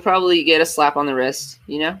 So she'll probably get a slap on the wrist,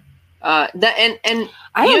 you know? I don't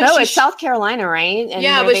know. It's South Carolina, right? And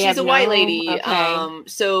yeah, but she's a white lady. Okay.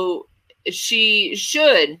 So she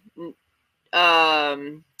should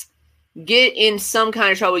get in some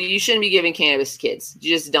kind of trouble. You shouldn't be giving cannabis to kids.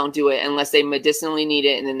 You just don't do it unless they medicinally need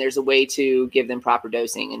it. And then there's a way to give them proper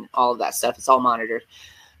dosing and all of that stuff. It's all monitored.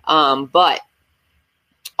 But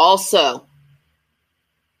also,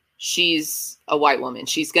 she's a white woman.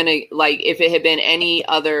 She's going to, like, if it had been any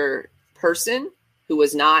other person who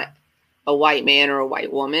was not a white man or a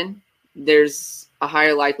white woman, there's a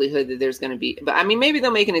higher likelihood that there's going to be, but I mean, maybe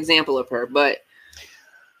they'll make an example of her, but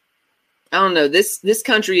I don't know. This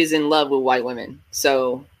country is in love with white women.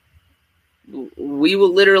 So we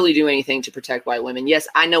will literally do anything to protect white women. Yes,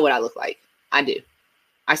 I know what I look like. I do.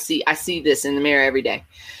 I see this in the mirror every day.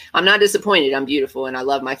 I'm not disappointed. I'm beautiful and I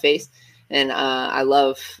love my face and I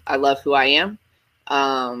love who I am.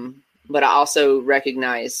 But I also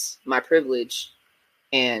recognize my privilege,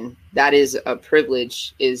 and that is a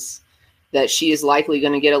privilege, is that she is likely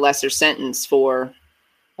going to get a lesser sentence for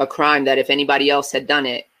a crime that if anybody else had done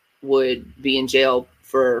it would be in jail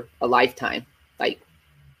for a lifetime, like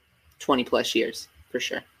 20 plus years for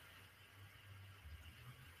sure.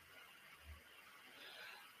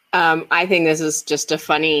 I think this is just a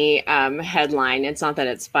funny headline. It's not that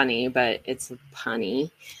it's funny, but it's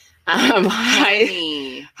punny.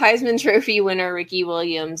 Heisman Trophy winner Ricky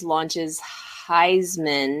Williams launches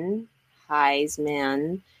Heisman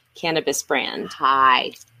cannabis brand.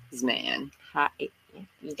 Heisman.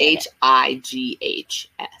 Highghs. Hi.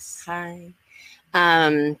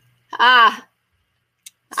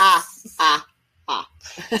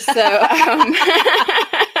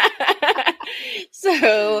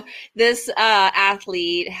 So this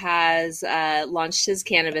athlete has launched his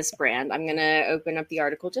cannabis brand. I'm going to open up the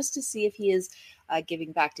article just to see if he is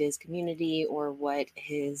giving back to his community or what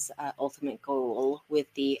his ultimate goal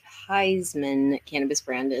with the Heisman cannabis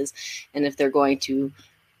brand is, and if they're going to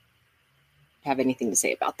have anything to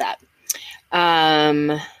say about that.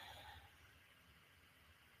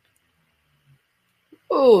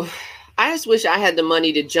 I just wish I had the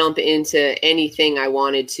money to jump into anything I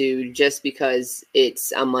wanted to just because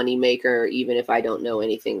it's a money maker, even if I don't know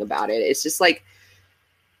anything about it. It's just like,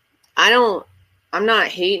 I'm not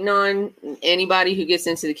hating on anybody who gets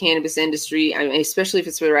into the cannabis industry. I mean, especially if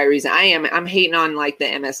it's for the right reason. I'm hating on like the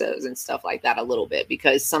MSOs and stuff like that a little bit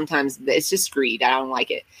because sometimes it's just greed. I don't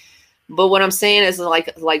like it. But what I'm saying is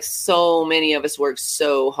like so many of us work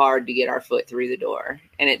so hard to get our foot through the door,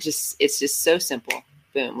 and it's just so simple.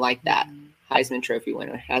 Boom, like that. Heisman Trophy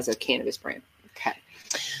winner has a cannabis brand. Okay.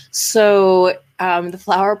 So the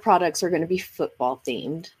flower products are going to be football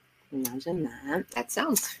themed. Imagine that. That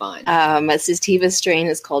sounds fun. Sativa strain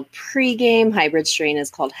is called pregame. Hybrid strain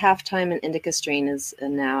is called halftime, and indica strain is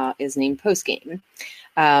named postgame.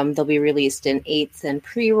 They'll be released in eighths and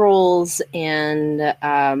pre-rolls, and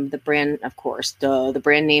the brand, of course, the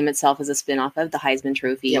brand name itself is a spinoff of the Heisman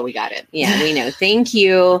Trophy. Yeah, we got it. Yeah, we know. Thank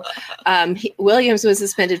you. Williams was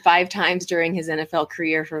suspended 5 times during his NFL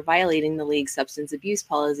career for violating the league's substance abuse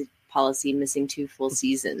policy, missing 2 full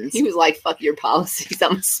seasons. He was like, fuck your policies,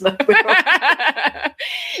 I'm a smoker.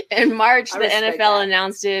 In March, I the respect NFL that.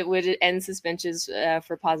 announced it would end suspensions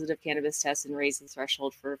for positive cannabis tests and raise the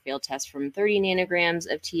threshold for failed tests from 30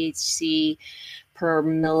 nanograms of THC per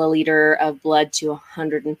milliliter of blood to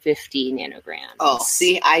 150 nanograms. Oh,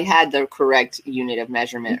 see, I had the correct unit of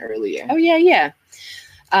measurement earlier. Oh, yeah.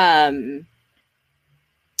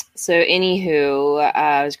 So, anywho,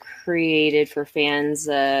 it was created for fans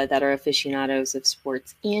that are aficionados of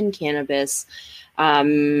sports and cannabis.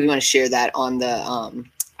 You want to share that on the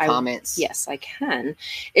comments? Yes, I can.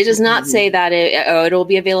 It does not say that it'll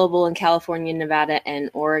be available in California, Nevada,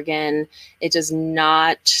 and Oregon. It does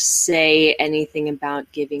not say anything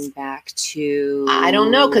about giving back to... I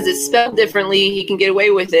don't know, because it's spelled differently. He can get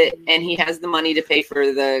away with it, and he has the money to pay for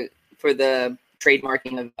the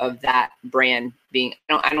trademarking of that brand being...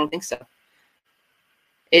 I don't think so.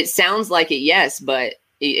 It sounds like it, yes, but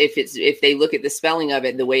if they look at the spelling of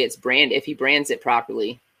it, the way it's branded, if he brands it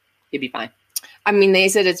properly, it'd be fine. I mean, they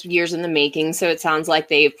said it's years in the making, so it sounds like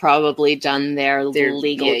they've probably done their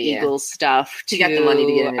legal stuff. You got the money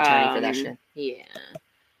to get an attorney for that shit. Yeah.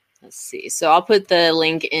 Let's see. So I'll put the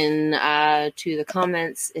link in to the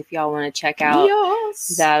comments if y'all want to check out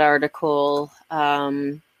that article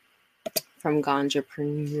from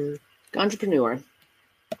Ganjapreneur. Ganjapreneur.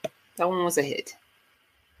 That one was a hit.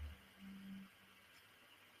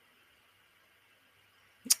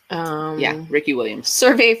 Ricky Williams.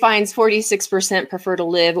 Survey finds 46% prefer to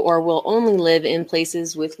live or will only live in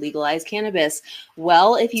places with legalized cannabis.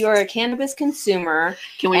 Well, if you are a cannabis consumer...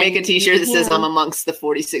 Can we make a t-shirt that says I'm amongst the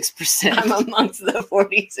 46%? I'm amongst the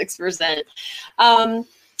 46%.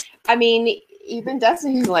 I mean, even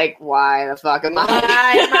Destiny's like, why the fuck am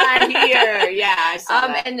I here? Yeah, I saw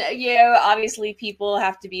that. And, obviously people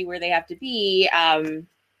have to be where they have to be and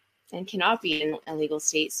cannot be in a legal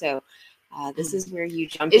state, so... this is where you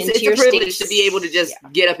jump into your It's a privilege states. to be able to just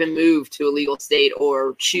get up and move to a legal state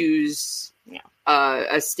or choose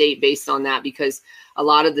a state based on that, because a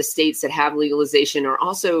lot of the states that have legalization are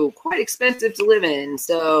also quite expensive to live in.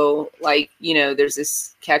 So, there's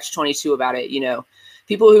this catch-22 about it.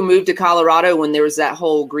 People who moved to Colorado when there was that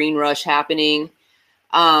whole green rush happening,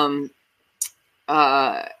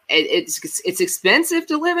 it's expensive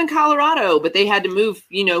to live in Colorado, but they had to move,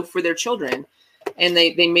 for their children. And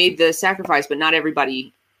they made the sacrifice, but not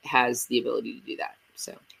everybody has the ability to do that.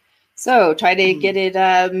 So try to get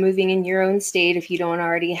it moving in your own state if you don't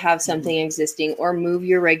already have something existing, or move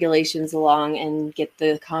your regulations along and get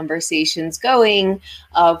the conversations going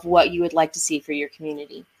of what you would like to see for your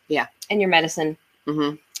community. Yeah. And your medicine.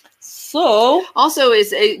 Mm-hmm. So also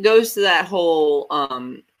it goes to that whole,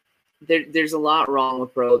 there's a lot wrong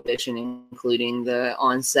with prohibition, including the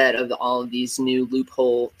onset of all of these new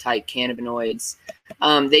loophole type cannabinoids.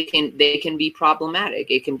 They can be problematic.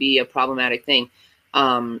 It can be a problematic thing.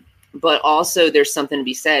 But also there's something to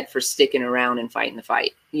be said for sticking around and fighting the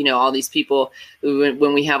fight. All these people who,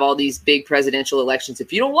 when we have all these big presidential elections,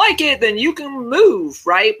 if you don't like it, then you can move,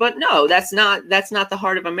 right? But no, that's not the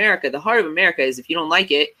heart of America. The heart of America is, if you don't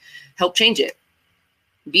like it, help change it.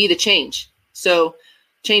 Be the change. So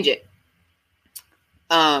change it.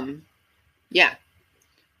 Yeah.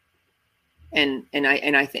 And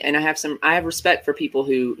I have respect for people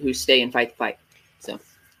who stay and fight the fight. So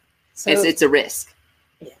it's a risk.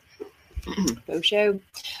 Faux show.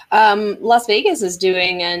 Las Vegas is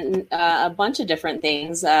doing a bunch of different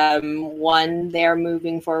things. One, they're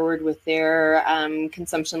moving forward with their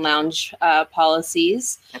consumption lounge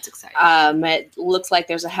policies. That's exciting. It looks like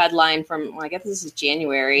there's a headline from, I guess this is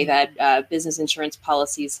January, that business insurance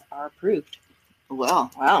policies are approved.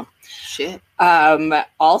 Well, wow. Shit.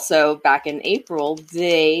 Also, back in April,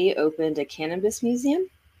 they opened a cannabis museum,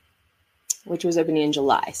 which was opening in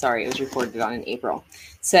July. Sorry, it was reported on in April.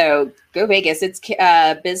 So go Vegas. It's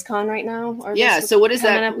BizCon right now. Yeah. So what is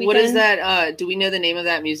that? What is that? Do we know the name of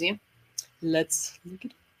that museum? Let's look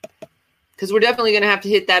it up. Because we're definitely going to have to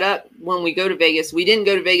hit that up when we go to Vegas. We didn't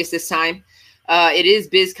go to Vegas this time. It is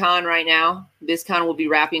BizCon right now. BizCon will be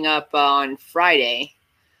wrapping up on Friday.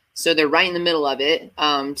 So they're right in the middle of it.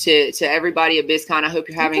 To everybody at BizCon, I hope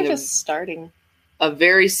you're having a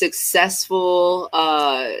very successful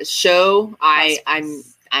show.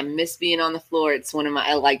 I miss being on the floor. It's one of my,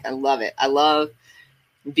 I love it. I love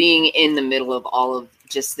being in the middle of all of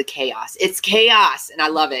just the chaos. It's chaos, and I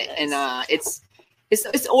love it. And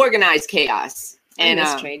it's organized chaos. And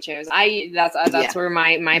trade shows. That's where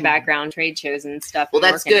my background, trade shows and stuff. Well,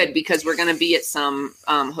 that's good, because we're going to be at some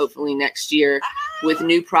hopefully next year with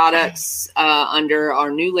new products under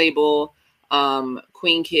our new label.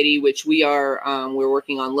 Queen Kitty, which we're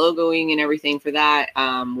working on logoing and everything for that.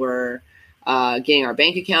 We're getting our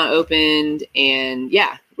bank account opened, and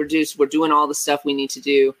yeah, we're doing all the stuff we need to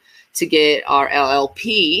do to get our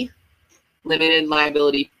LLP, limited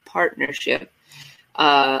liability partnership,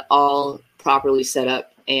 all properly set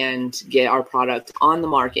up and get our product on the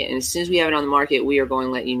market. And as soon as we have it on the market, we are going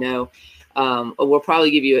to let you know. We'll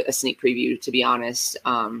probably give you a sneak preview, to be honest.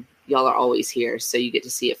 Y'all are always here, so you get to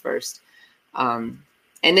see it first. And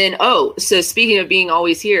then, so speaking of being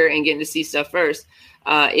always here and getting to see stuff first,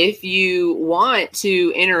 if you want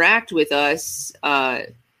to interact with us,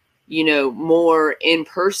 more in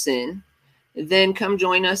person, then come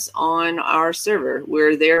join us on our server.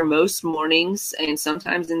 We're there most mornings and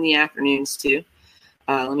sometimes in the afternoons too.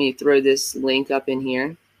 Let me throw this link up in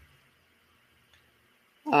here.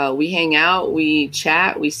 We hang out, we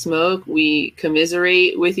chat, we smoke, we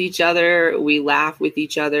commiserate with each other, we laugh with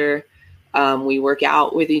each other. We work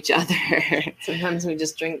out with each other. Sometimes we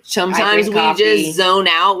just drink. Sometimes we coffee. Just zone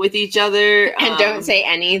out with each other and don't say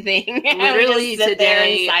anything. Literally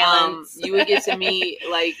today, you would get to meet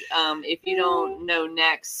if you don't know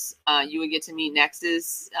Nex, you would get to meet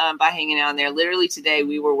Nexus by hanging out in there. Literally today,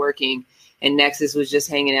 we were working, and Nexus was just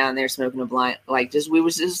hanging out in there smoking a blunt. We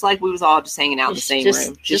was all just hanging out in the same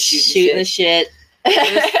room, just shooting the shit.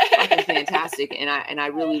 It was fucking fantastic, and I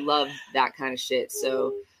really love that kind of shit.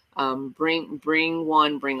 So. Bring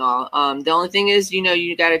one, bring all. The only thing is,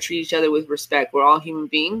 you got to treat each other with respect. We're all human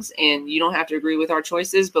beings, and you don't have to agree with our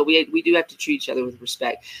choices, but we do have to treat each other with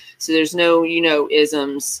respect. So there's no,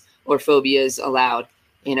 isms or phobias allowed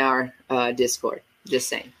in our Discord. Just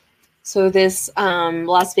saying. So this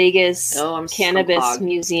Las Vegas Cannabis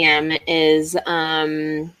Museum is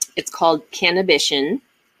it's called Cannabition,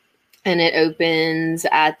 and it opens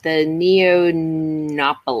at the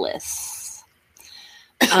Neonopolis.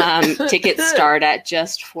 Tickets start at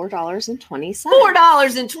just $4.20.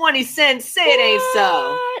 $4.20. Say it ain't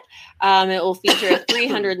so. It will feature a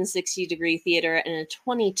 360-degree theater and a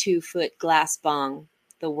 22-foot glass bong,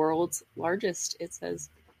 the world's largest, it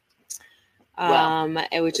says.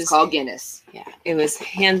 Which is called Guinness. Yeah, it was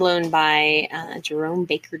hand blown by Jerome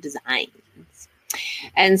Baker Designs.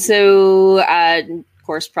 And so, of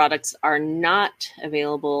course, products are not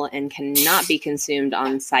available and cannot be consumed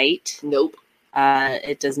on site. Nope.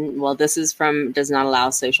 It doesn't. Well, this is does not allow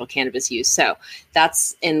social cannabis use. So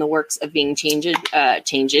that's in the works of being changed. So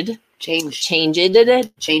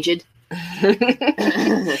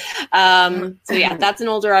yeah, that's an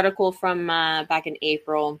older article from back in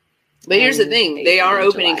April. But here's the thing: they are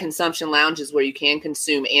opening consumption lounges where you can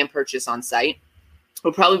consume and purchase on site.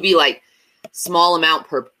 It'll probably be like small amount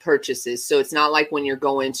purchases. So it's not like when you're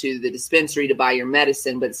going to the dispensary to buy your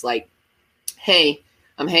medicine, but it's like, hey,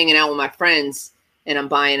 I'm hanging out with my friends and I'm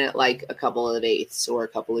buying it like a couple of eighths or a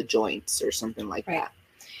couple of joints or something like that.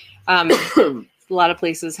 A lot of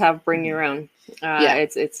places have bring your own.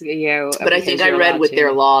 It's but I think I read with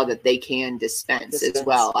their law that they can dispense as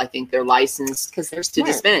well. I think they're licensed to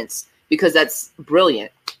dispense because that's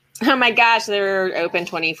brilliant. Oh my gosh, they're open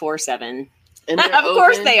 24/7. And of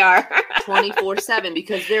course they are 24/7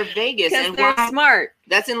 because they're Vegas and they're smart.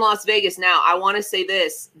 That's in Las Vegas. Now, I want to say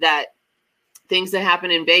this, that things that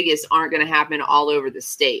happen in Vegas aren't going to happen all over the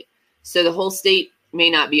state. So the whole state may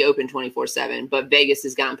not be open 24/7, but Vegas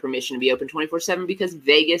has gotten permission to be open 24/7 because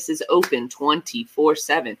Vegas is open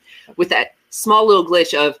 24/7 with that small little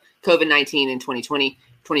glitch of COVID-19 in 2020,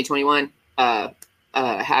 2021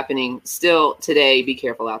 happening still today. Be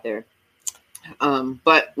careful out there.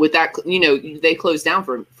 But with that, they closed down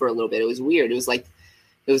for a little bit. It was weird. It was like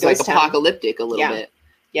apocalyptic a little bit.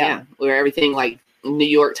 Yeah. Where everything like New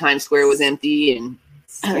York Times Square was empty and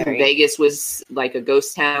Vegas was like a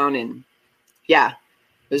ghost town. And yeah,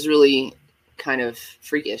 it was really kind of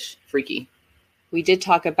freaky. We did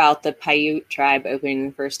talk about the Paiute tribe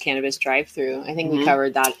opening first cannabis drive-through. I think we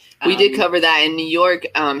covered that. We did cover that. And New York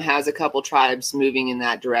has a couple tribes moving in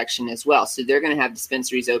that direction as well. So they're going to have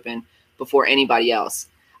dispensaries open before anybody else.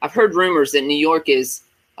 I've heard rumors that New York is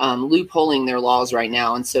loopholing their laws right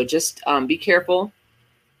now. And so just be careful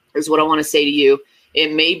is what I want to say to you.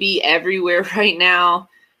 It may be everywhere right now.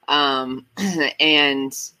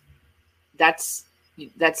 And that's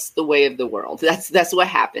the way of the world. That's what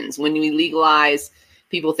happens when we legalize.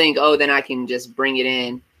 People think, oh, then I can just bring it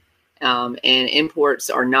in. And imports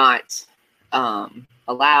are not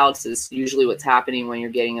allowed. So this is usually what's happening when you're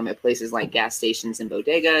getting them at places like gas stations and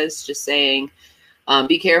bodegas. Just saying,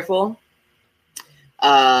 be careful.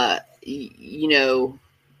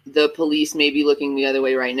 The police may be looking the other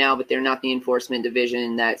way right now, but they're not the enforcement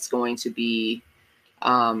division that's going to be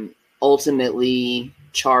ultimately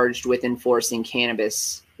charged with enforcing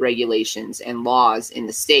cannabis regulations and laws in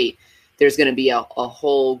the state. There's going to be a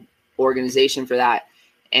whole organization for that.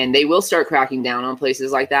 And they will start cracking down on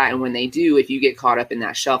places like that. And when they do, if you get caught up in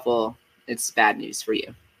that shuffle, it's bad news for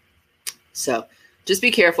you. So just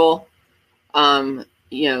be careful.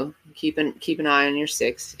 Keep an eye on your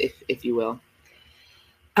six, if you will.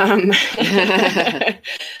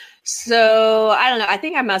 So I don't know. I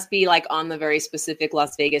think I must be like on the very specific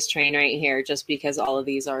Las Vegas train right here, just because all of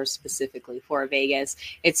these are specifically for Vegas.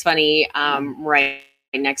 It's funny. Right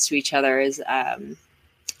next to each other is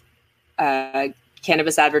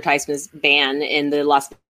cannabis advertisements ban in the Las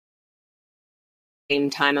Vegas. Same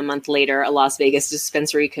time a month later, a Las Vegas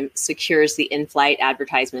dispensary secures the in-flight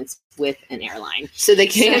advertisements with an airline. So they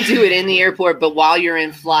can't do it in the airport, but while you're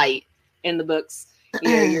in flight, in the books,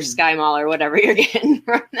 your Sky Mall or whatever you're getting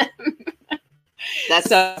from them. That's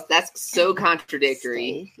so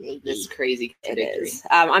contradictory. It's crazy contradictory. It is.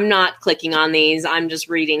 I'm not clicking on these. I'm just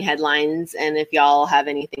reading headlines, and if y'all have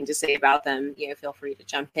anything to say about them, feel free to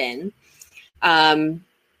jump in.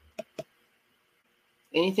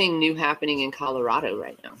 Anything new happening in Colorado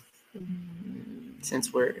right now?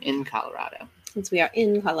 Since we're in Colorado. Since we are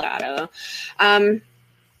in Colorado.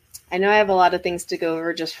 I know I have a lot of things to go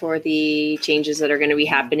over just for the changes that are going to be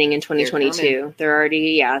happening in 2022. They're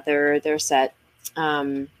already, they're set.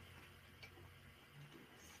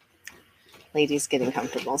 Ladies getting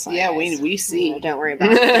comfortable. Sorry, yeah, guys. we see. Don't worry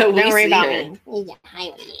about it. Don't worry about me. Yeah,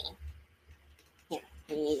 hi, yeah,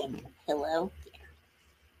 you need a pillow.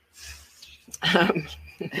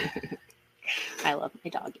 I love my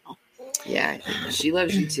dog, y'all. Yeah, she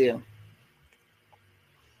loves you too.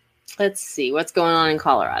 Let's see what's going on in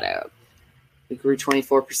Colorado. We grew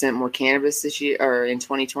 24% more cannabis this year, or in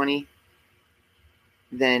 2020,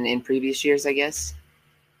 than in previous years, I guess.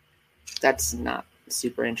 That's not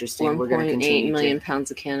super interesting. We're going to continue 1.8 million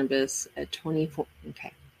pounds of cannabis at 24.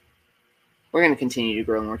 Okay. We're going to continue to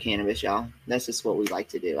grow more cannabis, y'all. That's just what we like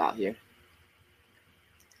to do out here.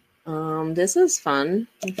 This is fun.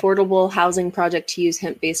 Affordable housing project to use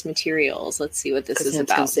hemp-based materials. Let's see what this is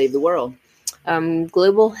about. Can save the world.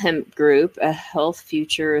 Global Hemp Group, a health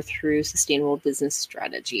future through sustainable business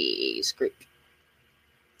strategies group.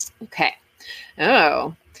 Okay.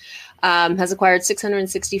 Has acquired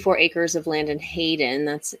 664 acres of land in Hayden.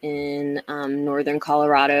 That's in northern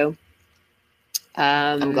Colorado.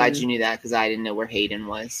 I'm glad you knew that because I didn't know where Hayden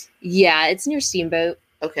was. Yeah, it's near Steamboat.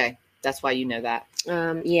 Okay. That's why you know that.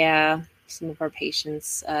 Yeah, some of our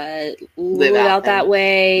patients live out that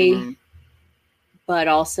way. Mm-hmm. But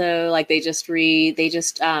also, like, they just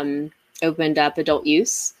opened up adult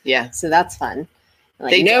use. Yeah. So that's fun.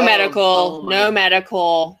 Like, no medical,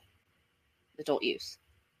 adult use.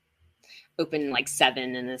 Open like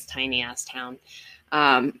 7 in this tiny ass town.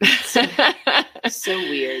 So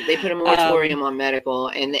weird. They put a moratorium on medical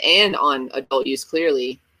and on adult use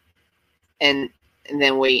clearly, and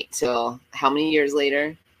then wait till how many years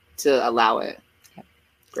later to allow it? Yep.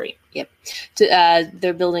 Great. Yep.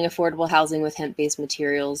 They're building affordable housing with hemp-based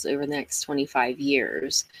materials over the next 25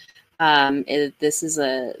 years. This is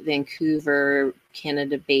a Vancouver,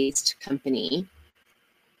 Canada-based company.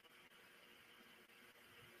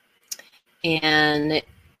 And it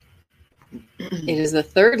is the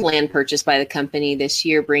third land purchase by the company this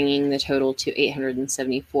year, bringing the total to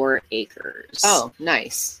 874 acres. Oh,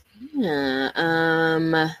 nice.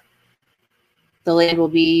 Yeah. The land will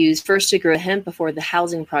be used first to grow hemp before the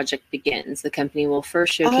housing project begins. The company will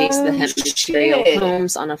first showcase the hemp material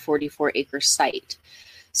homes on a 44-acre site.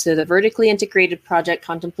 So the vertically integrated project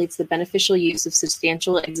contemplates the beneficial use of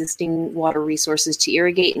substantial existing water resources to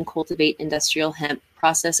irrigate and cultivate industrial hemp,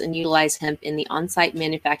 process and utilize hemp in the on-site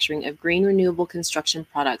manufacturing of green renewable construction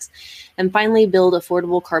products, and finally build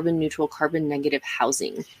affordable carbon-neutral, carbon-negative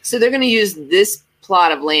housing. So they're going to use this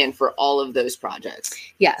plot of land for all of those projects.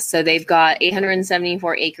 Yeah, so they've got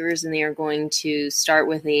 874 acres, and they are going to start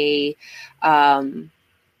with a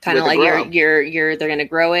kind of like they're going to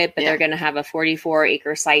grow it, but they're going to have a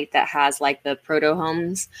 44-acre site that has like the proto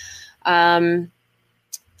homes, and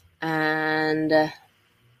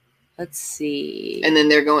let's see. And then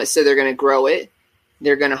they're going to grow it,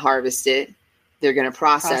 they're going to harvest it, they're going to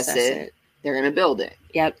process it, they're going to build it.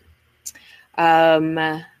 Yep.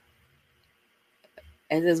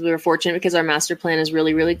 As we were fortunate because our master plan is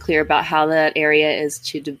really, really clear about how that area is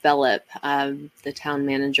to develop. The town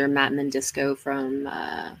manager, Matt Mendisco from,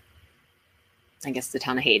 I guess, the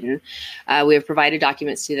town of Hayden. We have provided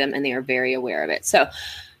documents to them, and they are very aware of it. So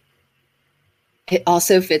it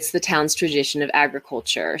also fits the town's tradition of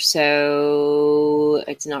agriculture. So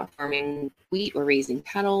it's not farming wheat or raising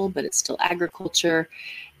cattle, but it's still agriculture.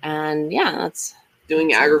 And yeah,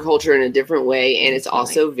 doing agriculture in a different way, and it's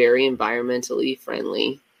also very environmentally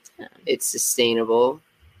friendly. Yeah. It's sustainable.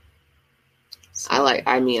 I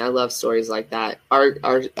love stories like that.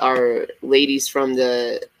 Our ladies from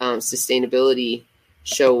the sustainability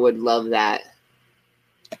show would love that.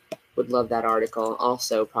 Would love that article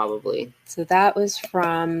also, probably. So that was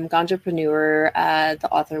from Ganjapreneur. The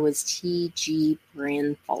author was T.G.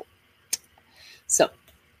 Branfault. So,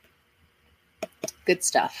 good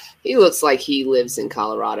stuff. He looks like he lives in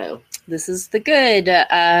Colorado. This is the good,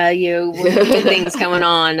 good things going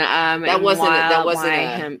on. That wasn't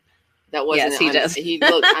hemp. That wasn't. Yes, he does. He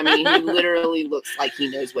looked. I mean, he literally looks like he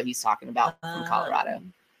knows what he's talking about from Colorado.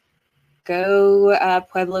 Go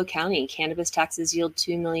Pueblo County. Cannabis taxes yield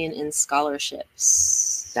 $2 million in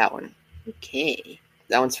scholarships. That one. Okay.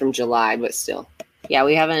 That one's from July, but still. Yeah,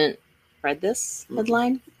 we haven't read this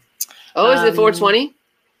headline. Oh, is it 420?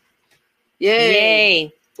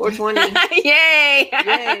 Yay! 420. Yay!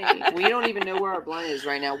 Yay! We don't even know where our blunt is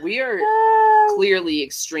right now. We are clearly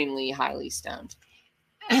extremely highly stoned.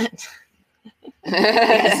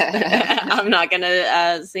 I'm not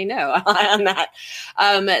gonna say no on that.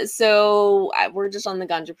 So we're just on the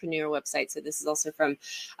Ganjapreneur website. So this is also from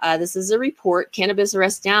this is a report: cannabis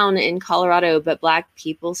arrests down in Colorado, but Black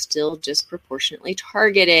people still disproportionately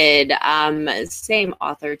targeted. Same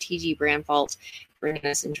author, T.G. Branfault, bringing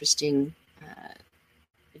us interesting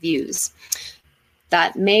views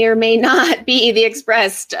that may or may not be the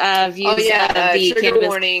expressed views of the cannabis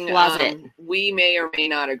warning, closet. We may or may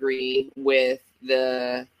not agree with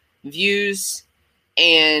the views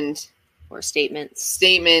and or statements.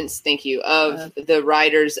 Thank you, of the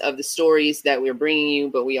writers of the stories that we're bringing you,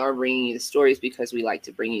 but we are bringing you the stories because we like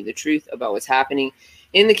to bring you the truth about what's happening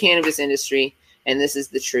in the cannabis industry, and this is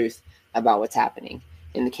the truth about what's happening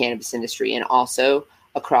in the cannabis industry. And also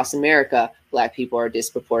across America, Black people are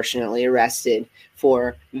disproportionately arrested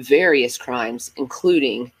for various crimes,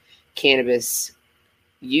 including cannabis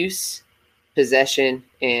use, possession,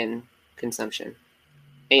 and consumption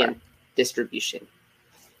and distribution.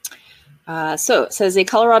 So it says a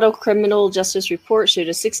Colorado criminal justice report showed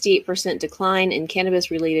a 68% decline in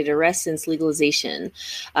cannabis-related arrests since legalization,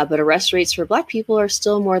 but arrest rates for Black people are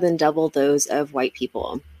still more than double those of white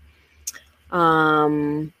people.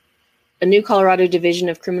 A new Colorado Division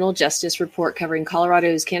of Criminal Justice report covering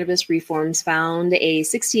Colorado's cannabis reforms found a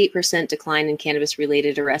 68% decline in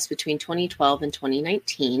cannabis-related arrests between 2012 and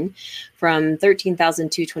 2019, from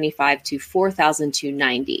 13,225 to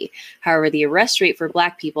 4,290. However, the arrest rate for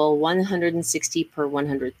Black people, 160 per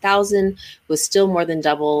 100,000, was still more than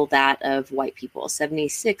double that of white people,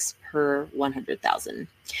 76 per 100,000.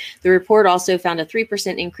 The report also found a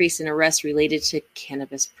 3% increase in arrests related to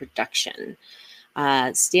cannabis production.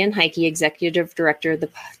 Stan Heike, Executive Director of the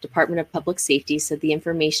Department of Public Safety, said the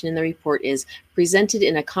information in the report is presented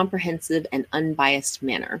in a comprehensive and unbiased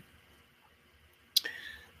manner.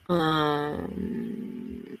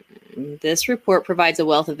 This report provides a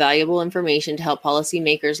wealth of valuable information to help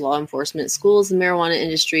policymakers, law enforcement, schools, the marijuana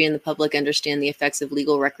industry, and the public understand the effects of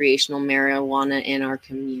legal recreational marijuana in our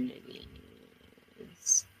communities.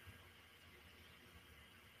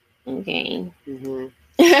 Okay. Mm-hmm.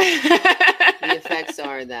 The effects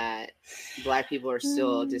are that Black people are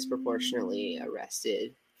still disproportionately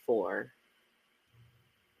arrested for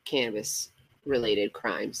cannabis-related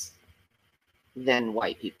crimes than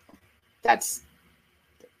white people.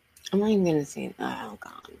 I'm not even gonna say that. Oh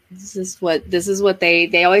God, this is what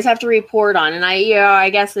they always have to report on, and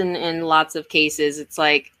I guess in lots of cases it's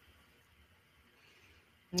like,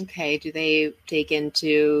 okay, do they take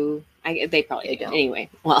into? They probably don't. Anyway,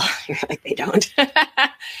 well, you're like they don't.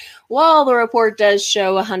 Well, the report does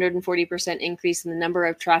show a 140% increase in the number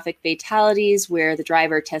of traffic fatalities where the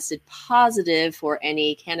driver tested positive for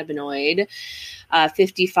any cannabinoid,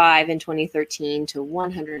 55 in 2013 to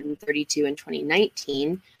 132 in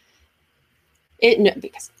 2019. It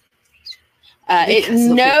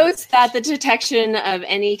notes that the detection of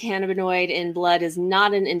any cannabinoid in blood is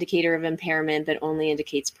not an indicator of impairment, but only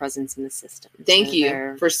indicates presence in the system. Thank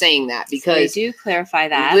you for saying that, because they do clarify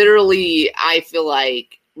that. Literally, I feel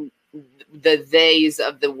like the theys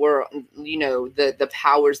of the world, the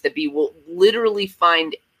powers that be, will literally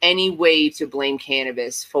find any way to blame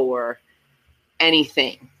cannabis for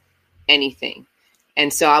anything.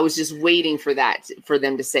 And so I was just waiting for that, for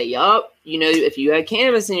them to say, if you had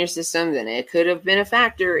cannabis in your system, then it could have been a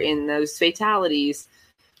factor in those fatalities,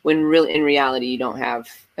 when in reality, you don't have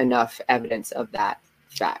enough evidence of that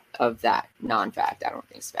fat of that non-fact. I don't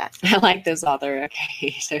think it's fact. I like this author.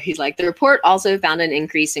 Okay, so he's like, the report also found an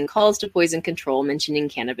increase in calls to poison control, mentioning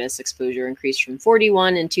cannabis exposure increased from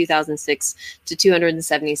 41 in 2006 to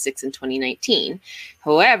 276 in 2019.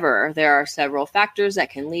 However, there are several factors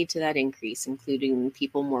that can lead to that increase, including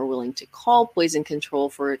people more willing to call poison control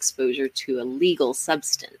for exposure to a legal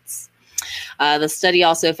substance. The study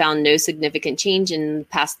also found no significant change in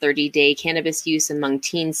past 30-day cannabis use among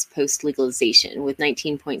teens post-legalization, with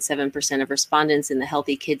 19.7% of respondents in the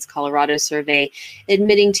Healthy Kids Colorado survey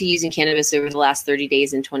admitting to using cannabis over the last 30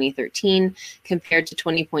 days in 2013, compared to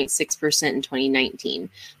 20.6% in 2019.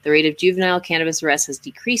 The rate of juvenile cannabis arrests has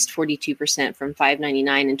decreased 42% from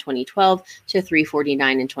 599 in 2012 to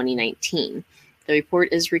 349 in 2019. The report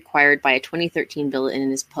is required by a 2013 bill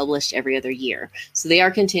and is published every other year. So they are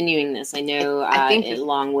continuing this. I know, I think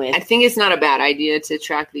it's not a bad idea to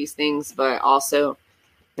track these things, but also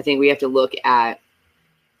I think we have to look at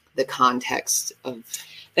the context of.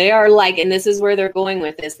 They are like, and this is where they're going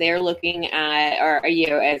with this. They are looking at, or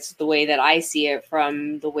it's the way that I see it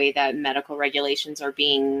from the way that medical regulations are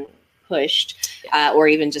being pushed, or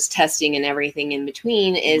even just testing and everything in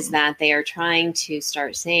between, is that they are trying to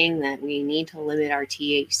start saying that we need to limit our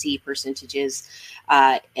THC percentages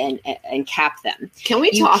and cap them. Can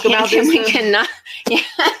we talk about this? We cannot. Yeah.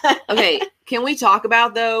 Okay. Can we talk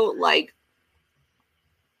about, though, like,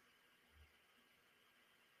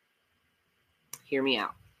 hear me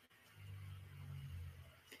out.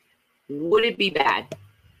 Would it be bad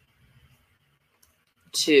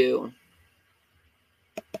to,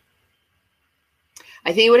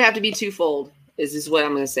 I think it would have to be twofold, is what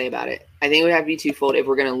I'm going to say about it. I think it would have to be twofold if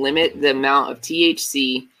we're going to limit the amount of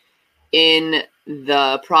THC in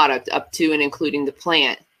the product up to and including the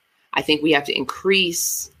plant. I think we have to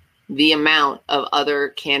increase the amount of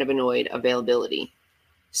other cannabinoid availability.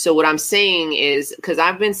 So what I'm saying is, because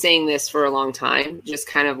I've been saying this for a long time, just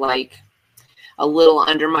kind of like a little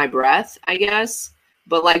under my breath, I guess.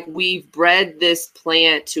 But like, we've bred this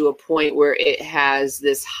plant to a point where it has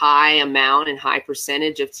this high amount and high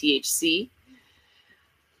percentage of THC,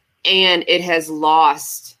 and it has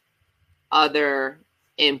lost other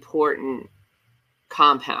important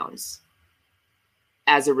compounds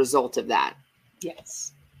as a result of that.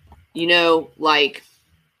 Yes. You know, like,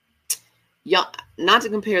 y'all, not to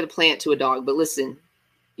compare the plant to a dog, but listen,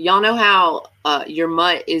 y'all know how your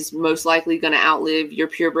mutt is most likely going to outlive your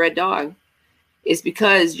purebred dog. It's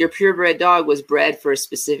because your purebred dog was bred for a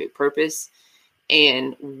specific purpose.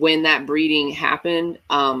 And when that breeding happened,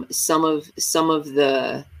 some of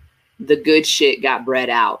the good shit got bred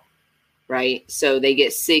out, right? So they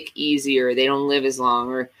get sick easier. They don't live as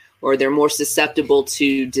long, or they're more susceptible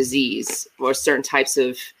to disease or certain types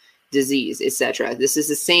of disease, etc. This is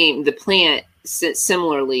the same. The plant,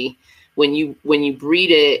 similarly, when you breed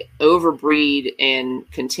it, overbreed, and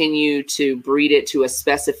continue to breed it to a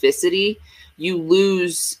specificity, you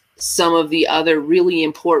lose some of the other really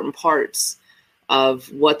important parts of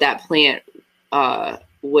what that plant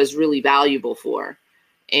was really valuable for.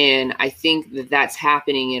 And I think that that's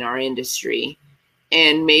happening in our industry.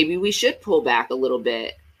 And maybe we should pull back a little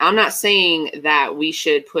bit. I'm not saying that we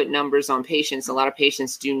should put numbers on patients. A lot of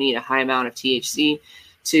patients do need a high amount of THC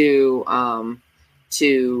to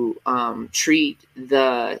treat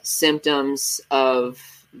the symptoms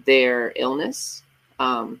of their illness.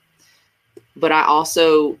 But I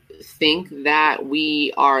also think that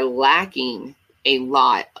we are lacking a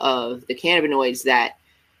lot of the cannabinoids that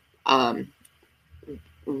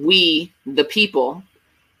we, the people,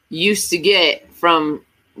 used to get from,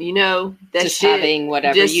 that just shit, having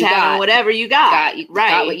whatever just you having got. whatever you got. You right.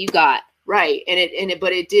 got what you got. Right.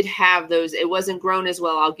 But it did have those. It wasn't grown as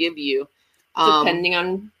well, I'll give you. Depending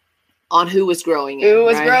on who was growing it. Who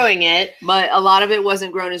was growing it. But a lot of it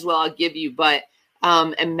wasn't grown as well, I'll give you. But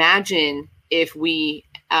imagine if we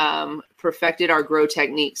perfected our grow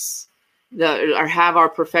techniques, or have our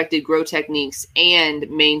perfected grow techniques, and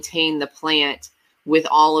maintain the plant with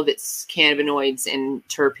all of its cannabinoids and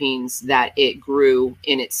terpenes that it grew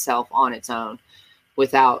in itself on its own,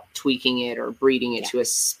 without tweaking it or breeding it to a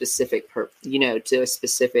specific,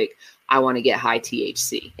 I want to get high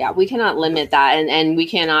THC. Yeah, we cannot limit that. And we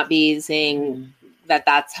cannot be saying that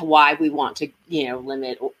that's why we want to,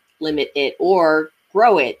 limit it or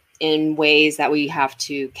grow it in ways that we have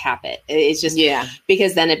to cap it. It's just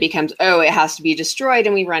because then it becomes, it has to be destroyed,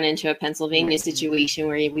 and we run into a Pennsylvania situation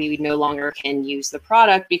where we no longer can use the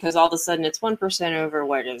product because all of a sudden it's 1% over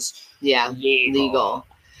what is legal.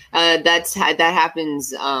 That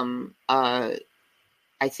happens. I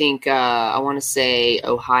think I want to say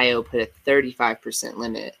Ohio put a 35%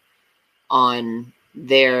 limit on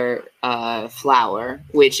their flower,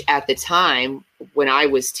 which at the time when I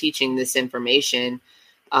was teaching this information,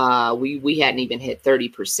 we hadn't even hit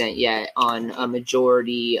 30% yet on a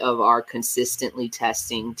majority of our consistently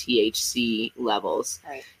testing THC levels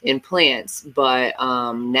in plants. But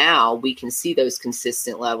now we can see those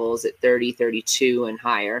consistent levels at 30, 32 and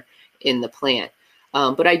higher in the plant.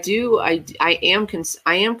 But I am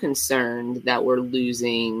concerned that we're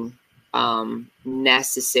losing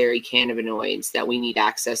necessary cannabinoids that we need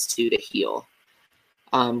access to heal.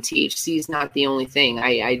 THC is not the only thing.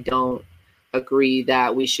 I don't agree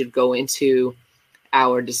that we should go into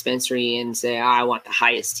our dispensary and say, I want the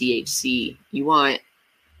highest THC. You want,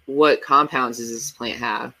 what compounds does this plant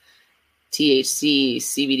have? THC,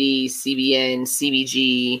 CBD, CBN,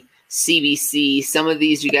 CBG, CBC. Some of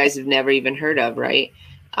these you guys have never even heard of, right?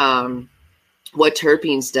 What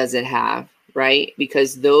terpenes does it have, right?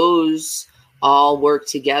 Because those all work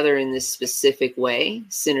together in this specific way,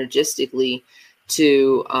 synergistically,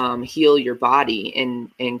 to heal your body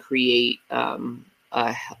and create a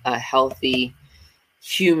healthy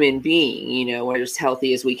human being, we're as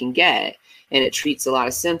healthy as we can get. And it treats a lot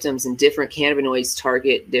of symptoms, and different cannabinoids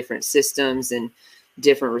target different systems and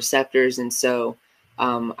different receptors. And so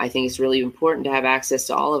I think it's really important to have access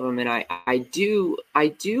to all of them. And I do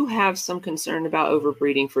have some concern about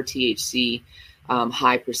overbreeding for THC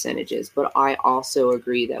high percentages, but I also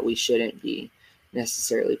agree that we shouldn't be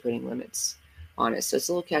necessarily putting limits on it. So it's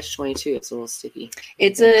a little catch-22. It's a little sticky.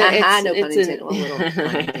 It's an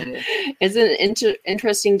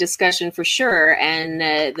interesting discussion for sure. And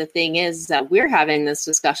the thing is that we're having this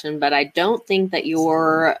discussion, but I don't think that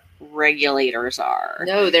your regulators are.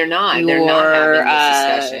 No, they're not. They're not having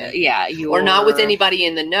this discussion. Yeah, or not with anybody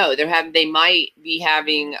in the know. They might be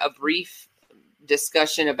having a brief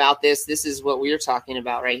discussion about this. This is what we're talking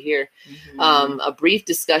about right here. Mm-hmm. A brief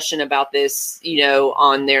discussion about this,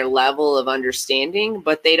 on their level of understanding,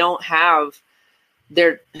 but they don't have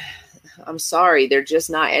I'm sorry, they're just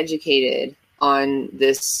not educated on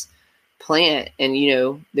this plant, and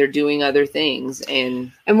they're doing other things.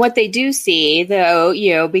 And what they do see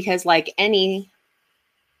though, because like any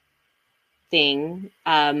thing,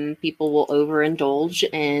 people will overindulge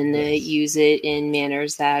and use it in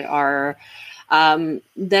manners that are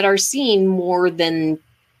seen more than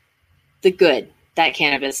the good that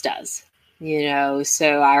cannabis does,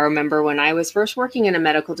 So I remember when I was first working in a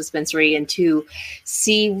medical dispensary, and to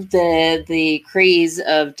see the craze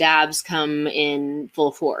of dabs come in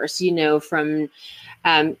full force, from,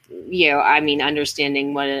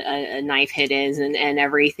 understanding what a knife hit is and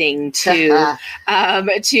everything to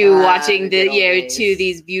watching to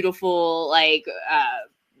these beautiful,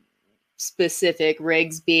 specific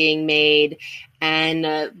rigs being made, and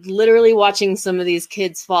literally watching some of these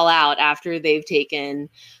kids fall out after they've taken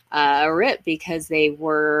a rip because they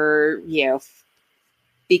were,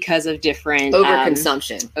 because of different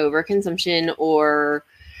overconsumption or,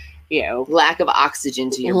 lack of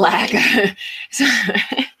oxygen to your body.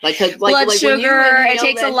 like blood sugar. It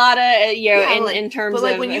takes a lot of, in terms of.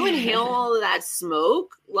 But when you inhale all of that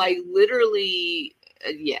smoke, literally,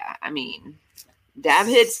 dab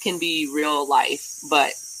hits can be real life,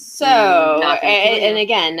 but and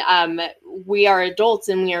again, we are adults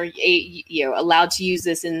and we are allowed to use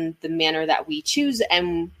this in the manner that we choose,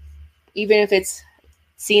 and even if it's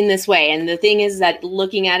seen this way. And the thing is that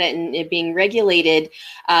looking at it and it being regulated,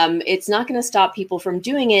 it's not going to stop people from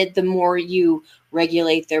doing it. The more you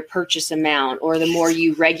regulate their purchase amount, or the more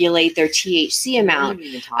you regulate their THC amount,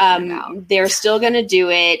 they're still going to do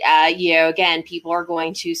it. Again, people are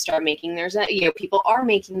going to start making theirs. People are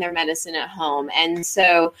making their medicine at home, and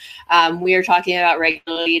so we are talking about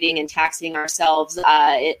regulating and taxing ourselves,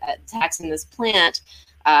 taxing this plant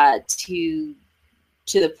to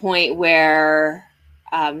the point where.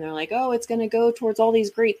 They're like, oh, it's going to go towards all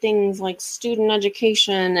these great things like student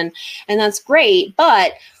education, and that's great.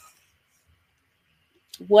 But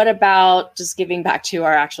what about just giving back to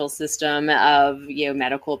our actual system of,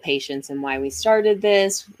 medical patients and why we started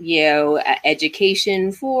this,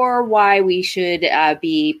 education for why we should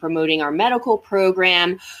be promoting our medical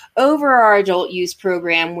program over our adult use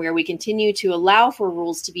program, where we continue to allow for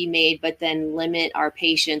rules to be made, but then limit our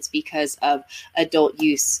patients because of adult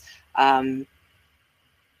use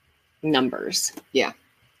numbers. Yeah.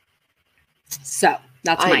 So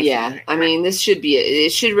that's my thing. This should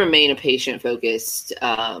remain a patient-focused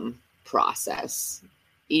process,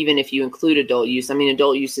 even if you include adult use.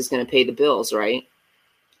 Adult use is going to pay the bills, right?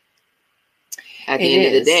 At the end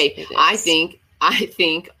of the day, I think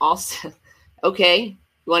also, okay, you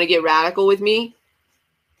want to get radical with me?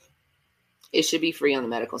 It should be free on the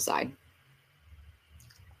medical side.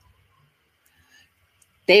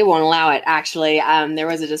 They won't allow it. Actually, there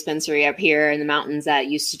was a dispensary up here in the mountains that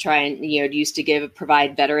used to try and used to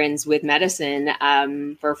provide veterans with medicine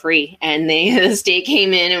for free, and the state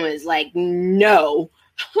came in and was like, "No."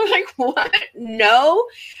 Like, what? No.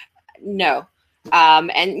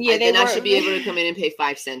 And yeah, then I should be able to come in and pay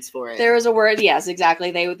 5 cents for it. There was a word. Yes,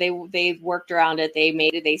 exactly. They worked around it. They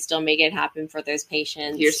made it. They still make it happen for those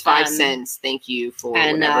patients. Here's 5 cents. Thank you for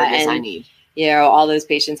whatever it is I need. All those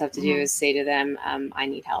patients have to do is say to them, I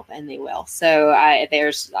need help, and they will. So I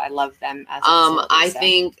love them as I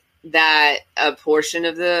think that a portion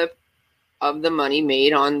of the money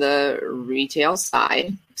made on the retail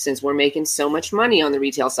side, since we're making so much money on the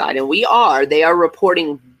retail side, and they are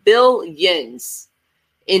reporting billions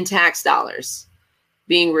in tax dollars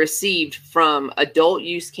being received from adult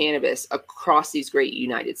use cannabis across these great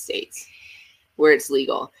United States where it's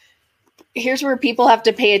legal. Here's where people have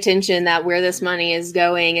to pay attention, that where this money is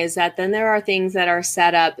going is that then there are things that are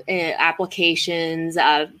set up, applications,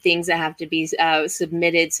 things that have to be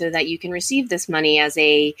submitted so that you can receive this money as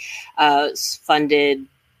a funded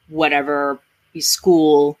whatever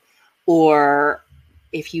school, or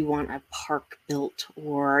if you want a park built,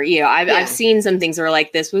 or I've seen some things that are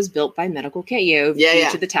like, this was built by medical care, due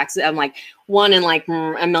to the taxes. I'm like, one in like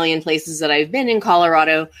a million places that I've been in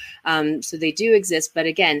Colorado, so they do exist, but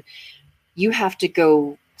again, you have to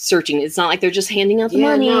go searching. It's not like they're just handing out the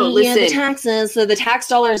money, the taxes. So the tax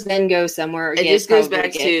dollars then go somewhere. It just goes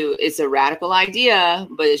back to, it's a radical idea,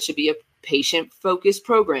 but it should be a patient-focused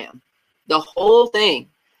program. The whole thing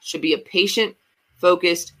should be a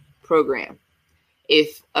patient-focused program.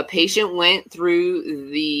 If a patient went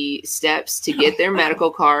through the steps to get their medical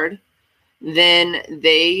card, then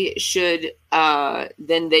they should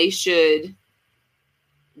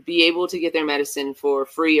be able to get their medicine for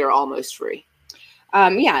free or almost free.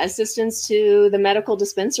 Assistance to the medical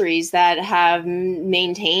dispensaries that have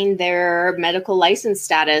maintained their medical license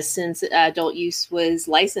status since adult use was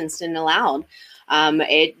licensed and allowed.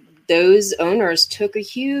 Those owners took a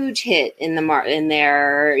huge hit in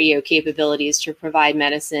their capabilities to provide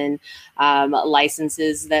medicine.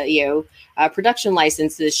 Licenses that production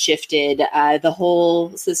licenses shifted. The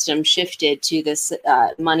whole system shifted to this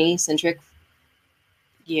money centric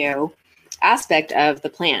aspect of the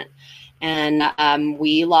plant. And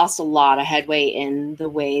we lost a lot of headway in the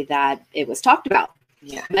way that it was talked about.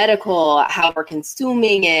 Yeah. Medical, how we're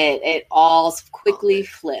consuming it all quickly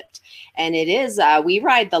flipped. And it is, we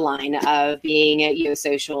ride the line of being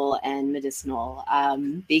social and medicinal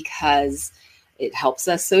because it helps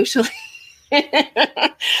us socially in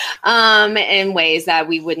ways that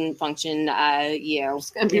we wouldn't function, I'm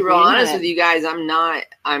just gonna be real honest with you guys.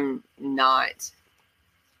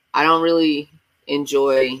 I don't really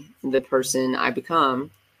enjoy the person I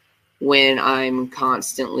become when I'm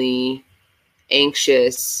constantly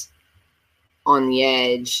anxious, on the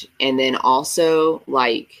edge, and then also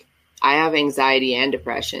like I have anxiety and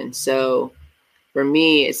depression. So for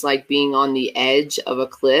me, it's like being on the edge of a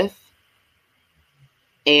cliff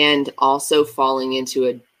and also falling into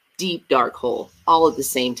a deep dark hole all at the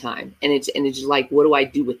same time. And it's just like, what do I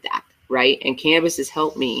do with that? Right. And cannabis has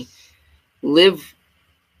helped me live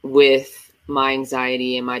with my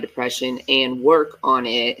anxiety and my depression and work on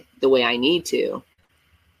it the way I need to.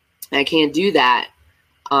 I can't do that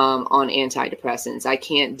on antidepressants. I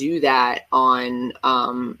can't do that on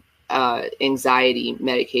anxiety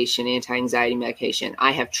medication, anti-anxiety medication.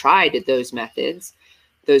 I have tried those methods.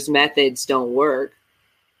 Those methods don't work.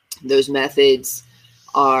 Those methods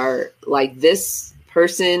are like this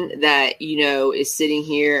person that, is sitting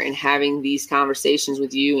here and having these conversations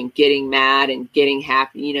with you and getting mad and getting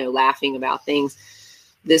happy, laughing about things.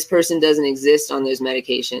 This person doesn't exist on those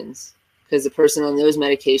medications, because the person on those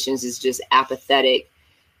medications is just apathetic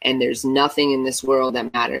and there's nothing in this world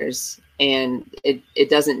that matters. And it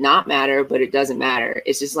doesn't not matter, but it doesn't matter.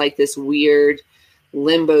 It's just like this weird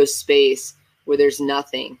limbo space where there's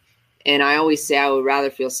nothing. And I always say I would rather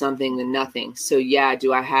feel something than nothing. So yeah,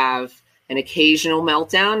 do I have an occasional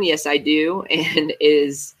meltdown? Yes, I do. And it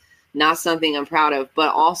is not something I'm proud of,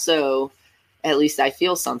 but also at least I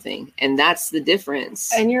feel something. And that's the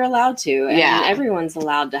difference. And you're allowed to. And everyone's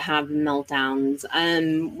allowed to have meltdowns.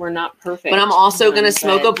 We're not perfect. But I'm also going to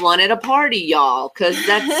smoke a blunt at a party, y'all. Because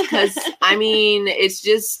I mean, it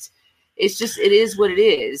is what it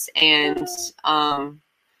is. And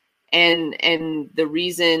the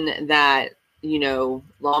reason that,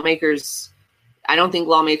 lawmakers, I don't think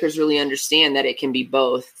lawmakers really understand that it can be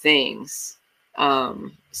both things.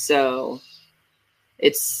 So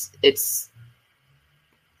it's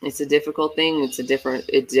a difficult thing. It's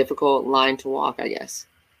a difficult line to walk, I guess.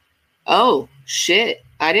 Oh shit.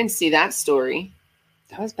 I didn't see that story.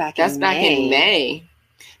 That was back That's in back May. in May.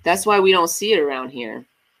 That's why we don't see it around here.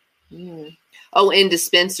 Mm. Oh, in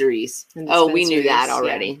dispensaries. Oh, we knew that Dispensaries,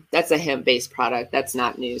 already. yeah. That's a hemp-based product. That's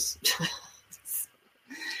not news.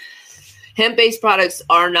 Hemp-based products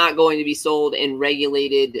are not going to be sold in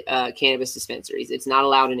regulated cannabis dispensaries. It's not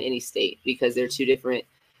allowed in any state because they're two different.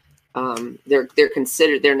 They're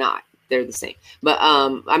considered. They're not. They're the same. But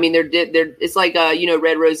I mean, they're. It's like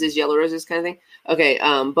red roses, yellow roses, kind of thing. Okay.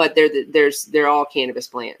 But they're all cannabis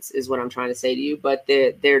plants, is what I'm trying to say to you. But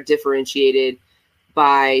they're differentiated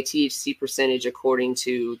by THC percentage according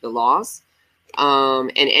to the laws.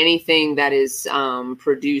 And anything that is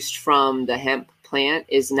produced from the hemp plant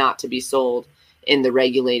is not to be sold in the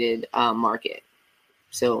regulated market.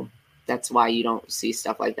 So that's why you don't see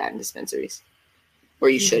stuff like that in dispensaries, or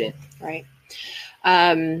you shouldn't. Right.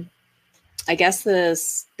 I guess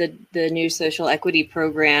the new social equity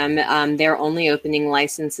program, they're only opening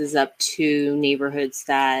licenses up to neighborhoods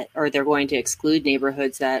they're going to exclude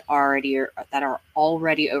neighborhoods that are already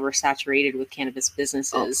oversaturated with cannabis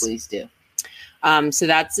businesses. Oh, please do. So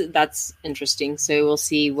that's interesting. So we'll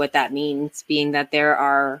see what that means, being that there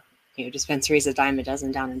are dispensaries a dime a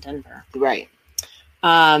dozen down in Denver. Right.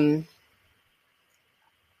 One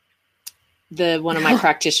of my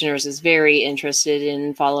practitioners is very interested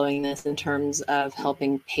in following this in terms of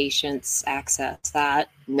helping patients access that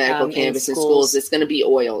medical cannabis in schools. It's going to be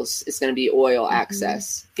oils. It's going to be oil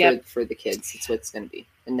access for the kids. It's what it's going to be,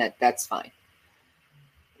 and that's fine.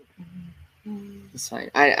 It's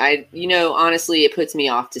fine. I honestly, it puts me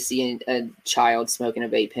off to see a child smoking a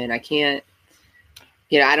vape pen. I can't.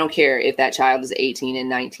 I don't care if that child is 18 and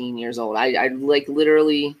 19 years old. I like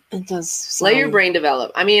literally. It does. Let your brain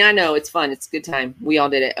develop. I mean, I know it's fun. It's a good time. We all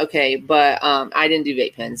did it. Okay, but I didn't do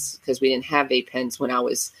vape pens because we didn't have vape pens when I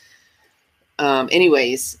was.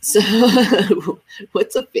 Anyways, so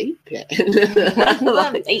what's a vape pen?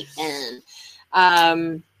 Vape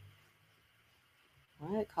pen.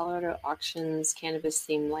 What? Colorado auctions cannabis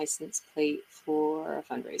themed license plate for a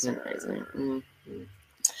fundraiser. Mm-hmm.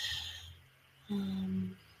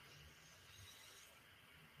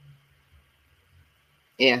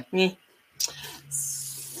 Yeah.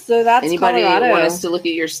 So that's anybody Colorado. Want us to look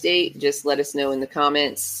at your state? Just let us know in the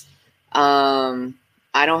comments. I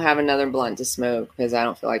don't have another blunt to smoke because I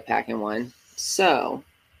don't feel like packing one. So,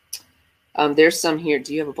 there's some here.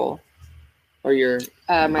 Do you have a bowl? Or your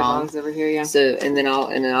my bong's over here, yeah. So and then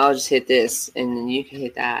I'll just hit this, and then you can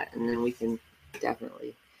hit that, and then we can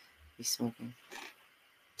definitely be smoking.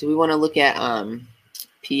 Do we want to look at PA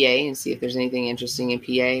and see if there's anything interesting in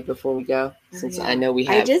PA before we go? Since I know we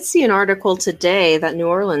have. I did see an article today that New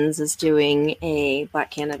Orleans is doing a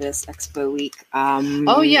Black Cannabis Expo Week.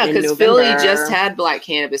 Oh yeah, because Philly just had Black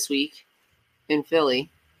Cannabis Week in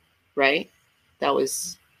Philly, right? That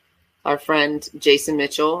was. Our friend Jason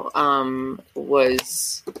Mitchell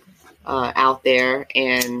was out there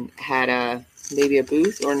and had maybe a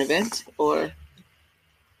booth or an event, or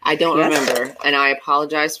I don't remember, and I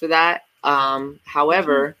apologize for that.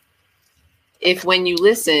 However, if when you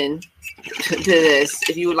listen to this,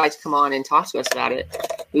 if you would like to come on and talk to us about it,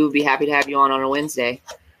 we would be happy to have you on a Wednesday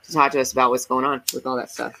to talk to us about what's going on with all that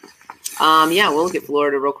stuff. We'll look at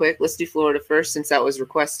Florida real quick. Let's do Florida first since that was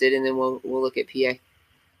requested, and then we'll look at PA.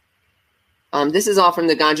 This is all from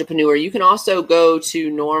the Ganjapreneur. You can also go to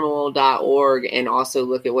normal.org and also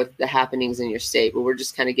look at what the happenings in your state. But we're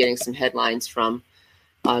just kind of getting some headlines from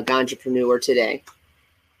Ganjapreneur today.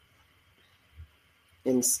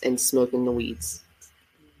 And smoking the weeds.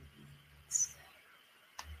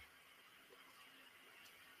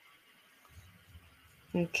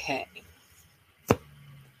 Okay.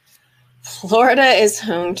 Florida is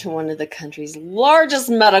home to one of the country's largest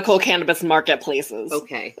medical cannabis marketplaces.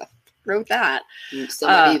 Okay. Wrote that.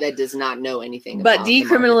 Somebody that does not know anything but about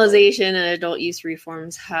decriminalization and adult use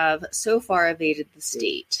reforms have so far evaded the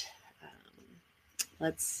state.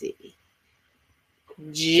 Let's see.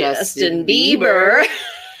 Justin Bieber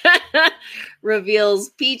reveals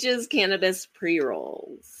Peaches cannabis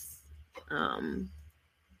pre-rolls. I'm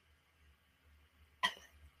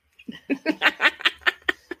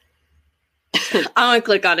gonna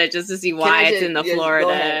click on it just to see why it's in the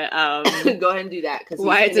Florida. Go ahead and do that because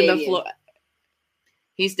why it's in the Florida.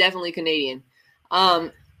 He's definitely Canadian.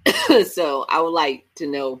 So I would like to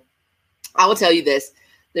know. I will tell you this: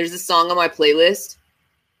 there's a song on my playlist,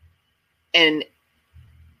 and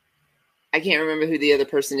I can't remember who the other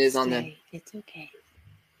person is on the. It's okay.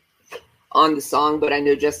 On the song, but I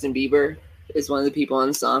know Justin Bieber is one of the people on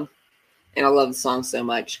the song, and I love the song so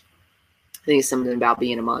much. I think it's something about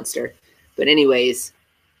being a monster. But anyways,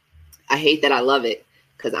 I hate that I love it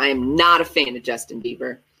because I am not a fan of Justin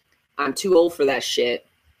Bieber. I'm too old for that shit.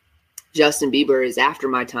 Justin Bieber is after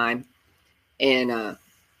my time. And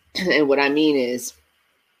and what I mean is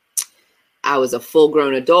I was a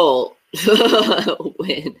full-grown adult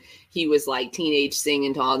when he was like teenage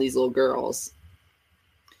singing to all these little girls.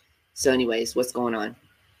 So anyways, what's going on?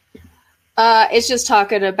 It's just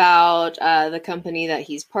talking about the company that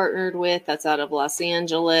he's partnered with that's out of Los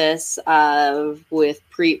Angeles with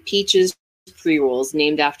Peaches pre-rolls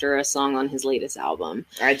named after a song on his latest album.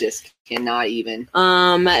 I just cannot even.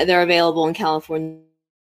 They're available in California.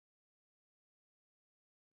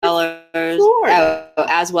 As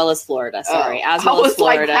well as Florida. Sorry, as well as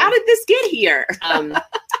Florida. Like, how did this get here?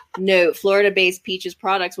 No, Florida-based Peaches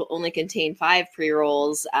products will only contain 5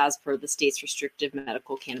 pre-rolls as per the state's restrictive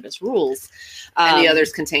medical cannabis rules. And the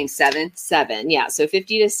others contain 7? 7, yeah. So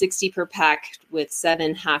 50 to 60 per pack with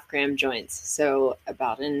 7 half-gram joints. So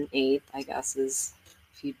about an eighth, I guess, is...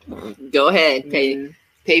 If you, go ahead. Pay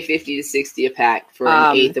 50 to 60 a pack for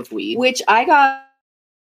an eighth of weed. Which I got...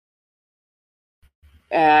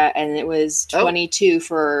 and it was 22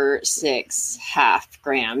 for 6 half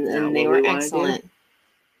gram. And they were excellent.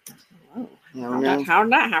 How did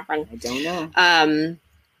that happen? I don't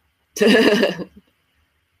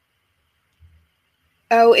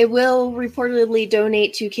know. It will reportedly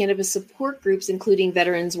donate to cannabis support groups, including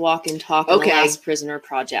Veterans Walk and Talk and the Last Prisoner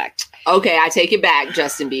Project. Okay, I take it back,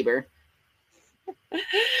 Justin Bieber.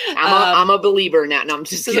 I'm a believer now. No, I'm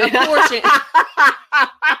just kidding.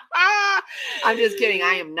 I'm just kidding.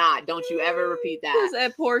 I am not. Don't you ever repeat that.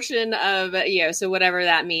 There's a portion of, so whatever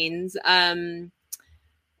that means.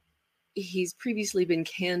 He's previously been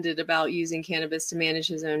candid about using cannabis to manage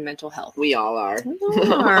his own mental health. We all are.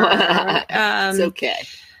 It's okay.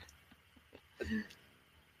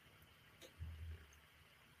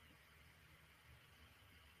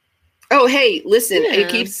 Oh, hey, listen. It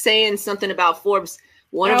keeps saying something about Forbes.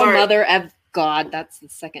 Mother of God. That's the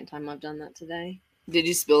second time I've done that today. Did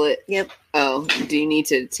you spill it? Yep. Oh, do you need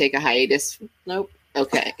to take a hiatus? Nope.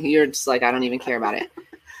 Okay. You're just like, I don't even care about it.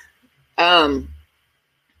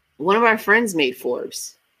 One of our friends made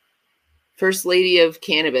Forbes. First Lady of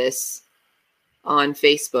Cannabis on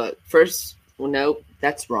Facebook. Nope,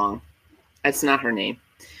 that's wrong. That's not her name.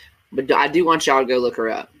 But I do want y'all to go look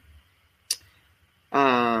her up. You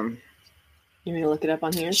want me to look it up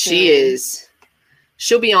on here?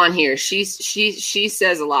 She'll be on here. She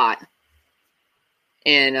says a lot.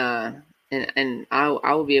 And I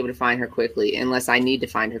will be able to find her quickly unless I need to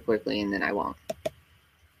find her quickly, and then I won't.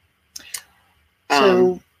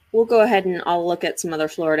 So we'll go ahead and I'll look at some other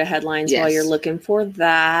Florida headlines while you're looking for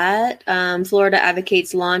that. Florida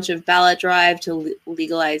advocates launch of ballot drive to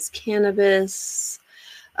legalize cannabis.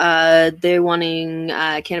 They're wanting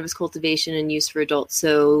cannabis cultivation and use for adults.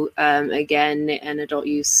 So again, an adult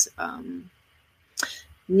use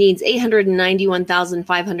needs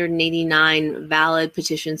 891,589 valid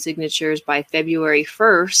petition signatures by February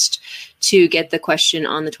 1st to get the question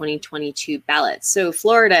on the 2022 ballot. So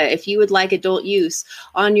Florida, if you would like adult use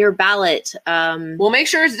on your ballot, well, make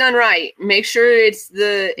sure it's done right. Make sure it's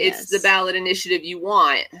the ballot initiative you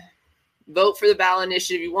want. Vote for the ballot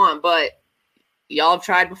initiative you want, but y'all have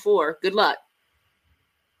tried before. Good luck.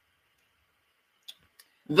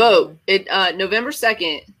 Vote. November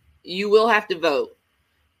 2nd, you will have to vote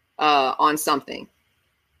on something.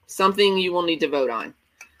 Something you will need to vote on.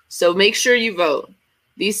 So make sure you vote.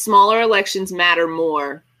 These smaller elections matter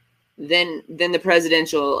more than the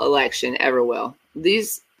presidential election ever will.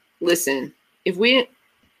 Listen, the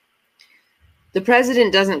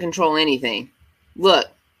president doesn't control anything. Look,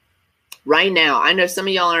 right now, I know some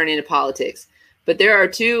of y'all aren't into politics, but there are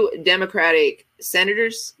 2 Democratic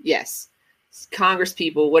senators, yes, Congress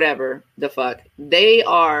people, whatever the fuck. They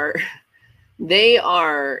are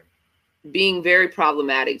being very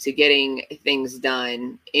problematic to getting things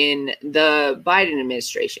done in the Biden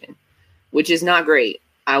administration, which is not great.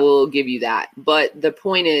 I will give you that. But the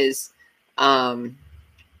point is,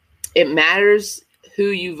 it matters who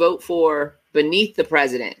you vote for beneath the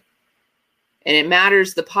president. And it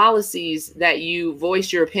matters the policies that you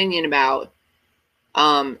voice your opinion about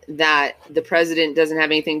that the president doesn't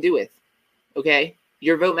have anything to do with. Okay?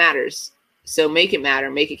 Your vote matters. So make it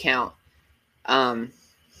matter. Make it count.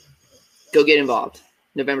 Go get involved.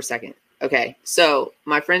 November 2nd. Okay. So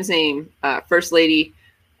my friend's name, First Lady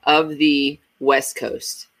of the West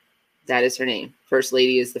Coast. That is her name. First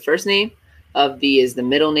Lady is the first name. Of the is the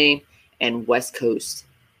middle name. And West Coast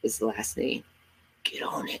is the last name. Get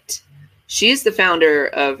on it. She is the founder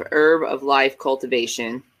of Herb of Life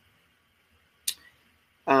Cultivation.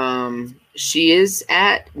 She is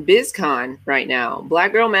at BizCon right now.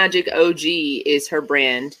 Black Girl Magic OG is her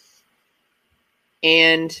brand.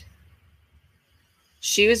 And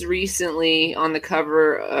She was recently on the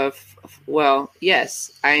cover of, well,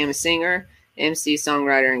 yes, I am a singer, MC,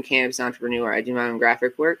 songwriter, and cannabis entrepreneur. I do my own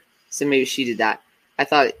graphic work. So maybe she did that.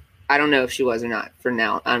 I don't know if she was or not for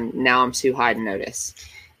now. I'm too high to notice.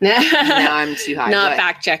 Now I'm too high. Not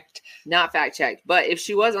fact checked. Not fact checked. But if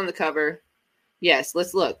she was on the cover, yes,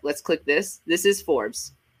 let's look. Let's click this. This is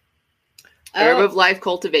Forbes. Herb of Life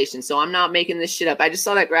Cultivation. So I'm not making this shit up. I just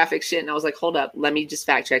saw that graphic shit and I was like, hold up, let me just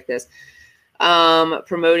fact check this.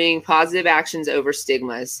 Promoting positive actions over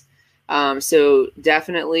stigmas. So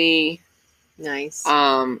definitely nice.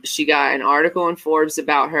 She got an article in Forbes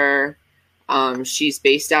about her. She's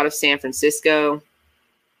based out of San Francisco.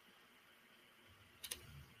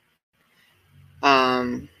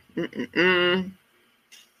 And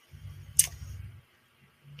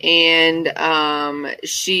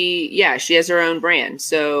she has her own brand.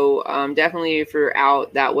 So definitely if you're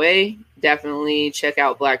out that way, definitely check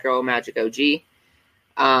out Black Girl Magic OG.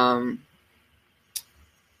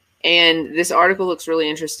 And this article looks really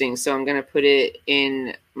interesting, so I'm going to put it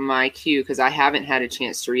in my queue because I haven't had a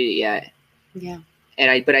chance to read it yet. Yeah.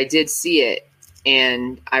 But I did see it,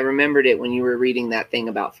 and I remembered it when you were reading that thing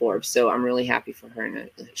about Forbes. So I'm really happy for her, and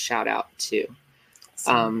a shout out to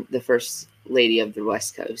the first lady of the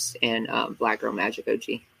West Coast and Black Girl Magic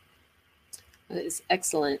OG. That is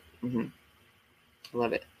excellent. Mm-hmm. I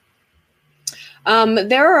love it.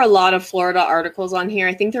 There are a lot of Florida articles on here.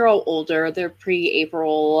 I think they're all older. They're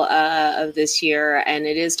pre-April of this year, and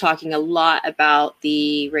it is talking a lot about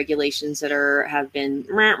the regulations that have been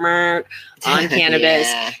on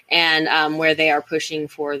cannabis and where they are pushing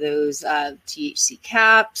for those THC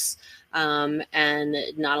caps and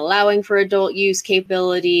not allowing for adult use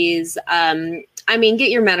capabilities. I mean, get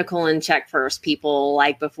your medical in check first, people,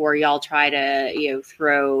 like before y'all try to,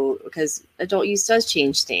 throw, because adult use does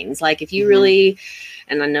change things. Like if you really,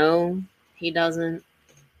 and I know he doesn't,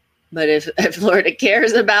 but if Florida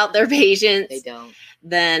cares about their patients, they don't.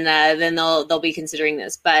 Then they'll be considering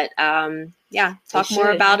this. But talk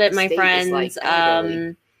more about it, my friends.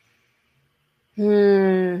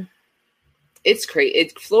 It's crazy.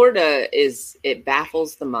 Florida it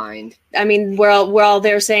baffles the mind. I mean, well,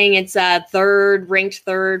 they're saying it's ranked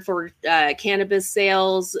third for cannabis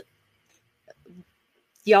sales.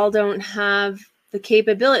 Y'all don't have the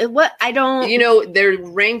capability. What? I don't. They're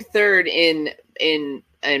ranked third in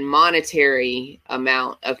monetary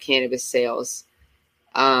amount of cannabis sales,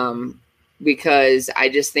 because I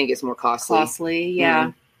just think it's more costly. Costly, yeah.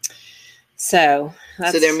 Mm-hmm. So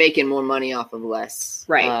they're making more money off of less,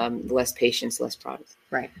 right? Less patients, less products.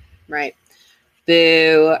 Right.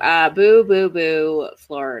 Boo, boo,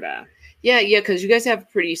 Florida. Yeah, because you guys have a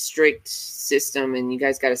pretty strict system, and you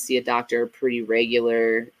guys got to see a doctor pretty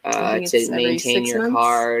regular to maintain your months.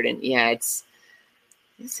 Card, and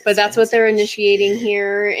but that's what they're initiating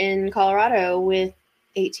here in Colorado with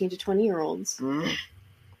 18 to 20-year-olds.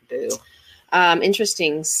 Boo.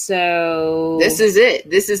 Interesting. So this is it.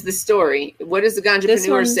 This is the story. What does the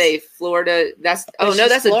Ganjapreneur say? Florida. That's Florida.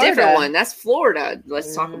 A different one. That's Florida.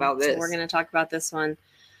 Let's talk about this. So we're going to talk about this one.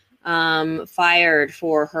 Fired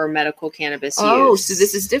for her medical cannabis use. Oh, so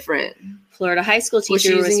this is different. Florida high school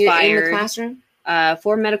teacher was fired in the classroom?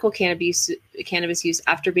 For medical cannabis use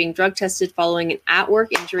after being drug tested following an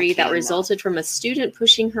at-work injury that resulted from a student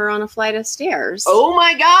pushing her on a flight of stairs. Oh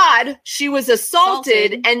my God. She was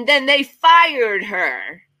assaulted and then they fired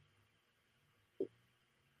her.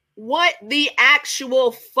 What the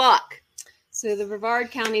actual fuck? So the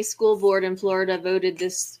Brevard County School Board in Florida voted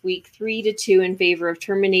this week 3-2 in favor of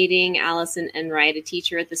terminating Allison Enright, a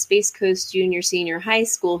teacher at the Space Coast Junior-Senior High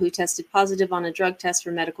School who tested positive on a drug test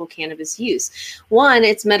for medical cannabis use. One,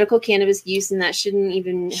 it's medical cannabis use, and that shouldn't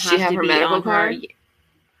even have to be on her.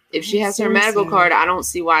 If she has her medical card, I don't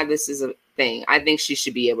see why this is a thing. I think she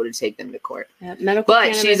should be able to take them to court.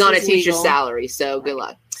 But she's on a teacher's salary, so good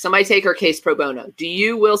luck. Somebody take her case pro bono. Do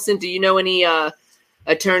you, Wilson, know any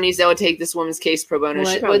attorneys that would take this woman's case pro bono?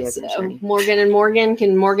 Morgan and Morgan?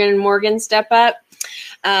 Can Morgan and Morgan step up?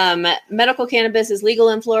 Medical cannabis is legal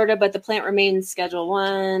in Florida, but the plant remains Schedule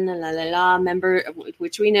 1, member,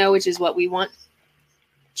 which we know, which is what we want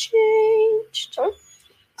changed.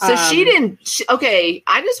 So she didn't. Okay,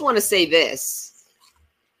 I just want to say this.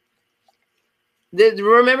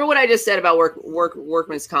 Remember what I just said about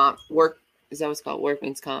workman's comp? Is that what's called?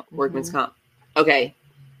 Workman's comp. Mm-hmm. Workman's comp. Okay,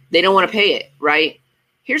 they don't want to pay it, right?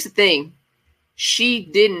 Here's the thing. She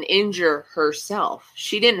didn't injure herself.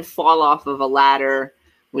 She didn't fall off of a ladder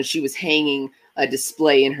when she was hanging a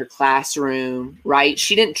display in her classroom, right?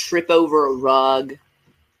 She didn't trip over a rug,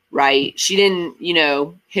 right? She didn't,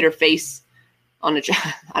 hit her face on a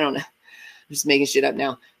I don't know. just making shit up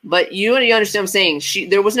now. But you understand what I'm saying?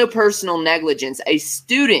 There was no personal negligence. A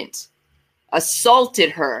student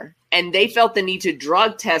assaulted her, and they felt the need to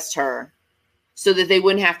drug test her so that they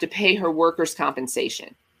wouldn't have to pay her workers'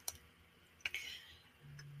 compensation.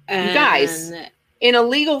 You guys, in a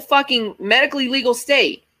legal fucking medically legal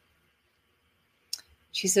state.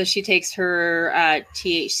 She says she takes her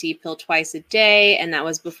THC pill twice a day, and that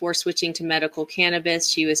was before switching to medical cannabis.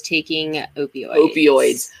 She was taking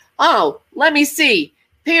opioids. Oh, let me see.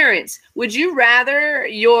 Parents, would you rather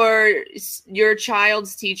your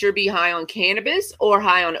child's teacher be high on cannabis or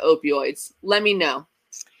high on opioids? Let me know.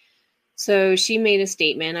 So she made a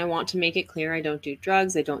statement. I want to make it clear I don't do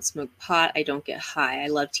drugs. I don't smoke pot. I don't get high. I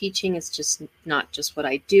love teaching. It's just not just what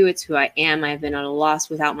I do. It's who I am. I've been at a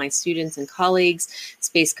loss without my students and colleagues.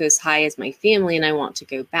 Space Coast High is my family, and I want to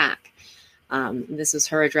go back. This is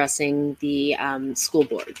her addressing the school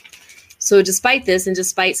board. So despite this, and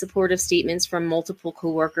despite supportive statements from multiple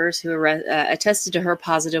coworkers who attested to her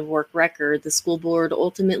positive work record, the school board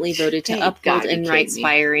ultimately voted to uphold Enright's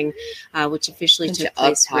firing, which officially took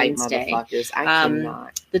place Wednesday. I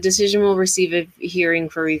cannot. The decision will receive a hearing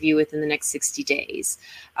for review within the next 60 days.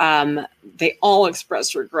 They all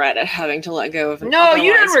expressed regret at having to let go of. No,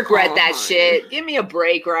 you don't regret that shit. Give me a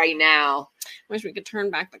break right now. Wish we could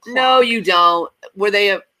turn back the clock. No, you don't. Were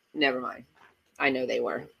they? Never mind. I know they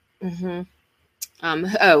were. Mm-hmm.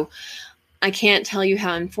 I can't tell you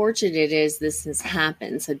how unfortunate it is this has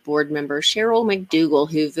happened, said board member Cheryl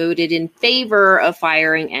McDougall, who voted in favor of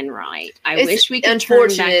firing Enright. I wish we could turn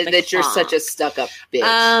back the clock. That you're such a stuck-up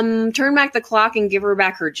bitch. Turn back the clock and give her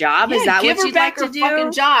back her job. Yeah, is that what you'd like to do? Give her back her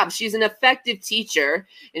fucking job. She's an effective teacher,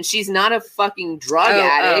 and she's not a fucking drug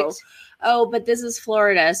addict. Oh, but this is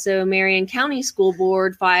Florida. So Marion County School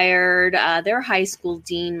Board fired their high school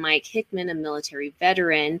dean, Mike Hickman, a military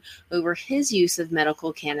veteran, over his use of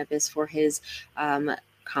medical cannabis for his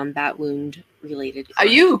combat wound related crimes.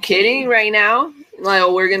 Are you kidding right now? Like,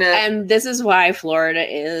 we're going to... And this is why Florida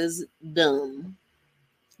is dumb.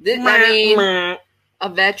 A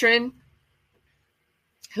veteran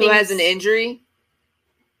who has an injury?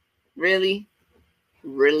 Really?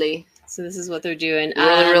 So this is what they're doing.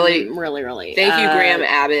 Really. Thank you, Graham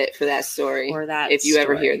Abbott, for that story. If you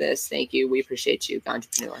ever hear this, thank you. We appreciate you,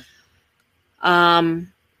 entrepreneur.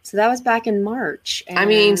 So that was back in March. I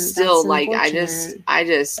mean, still, like, I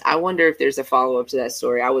wonder if there's a follow up to that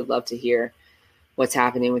story. I would love to hear what's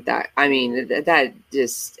happening with that. I mean, that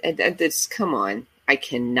just come on. I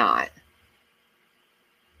cannot.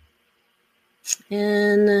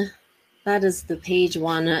 And that is the page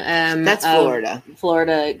one. That's Florida.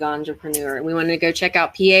 Florida Ganjapreneur. We want to go check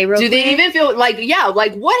out PA real quick. Do they even feel like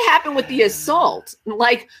what happened with the assault?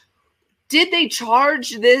 Like, did they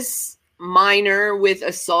charge this minor with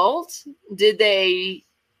assault? What did they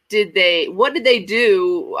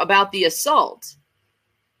do about the assault?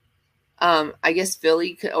 I guess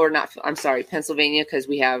Pennsylvania, because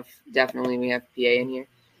we have PA in here.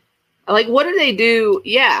 Like, what did they do?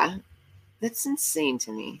 Yeah. That's insane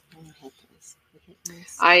to me.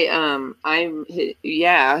 I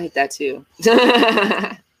hit that too.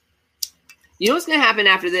 You know what's gonna happen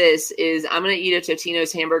after this is I'm gonna eat a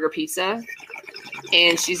Totino's hamburger pizza,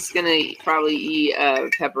 and she's gonna probably eat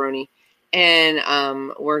pepperoni,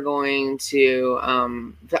 and we're going to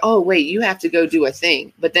oh wait, you have to go do a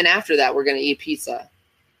thing, but then after that we're gonna eat pizza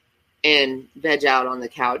and veg out on the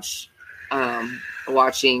couch,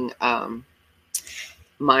 watching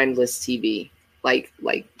mindless TV, like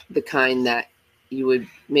the kind that you would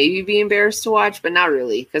maybe be embarrassed to watch, but not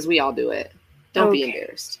really, because we all do it. Don't be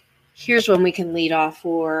embarrassed. Here's one we can lead off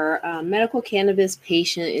for. Medical cannabis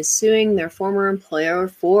patient is suing their former employer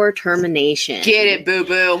for termination. Get it,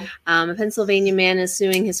 boo-boo. A Pennsylvania man is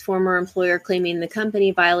suing his former employer, claiming the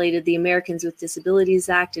company violated the Americans with Disabilities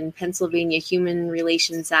Act and Pennsylvania Human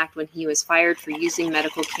Relations Act when he was fired for using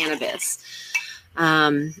medical cannabis.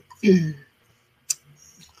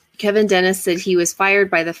 Kevin Dennis said he was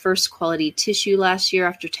fired by the First Quality Tissue last year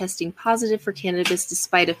after testing positive for cannabis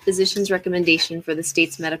despite a physician's recommendation for the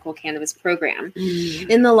state's medical cannabis program.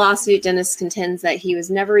 In the lawsuit, Dennis contends that he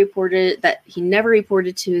never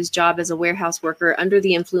reported to his job as a warehouse worker under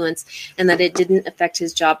the influence and that it didn't affect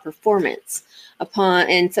his job performance.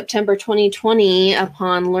 In September 2020,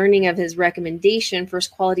 upon learning of his recommendation, First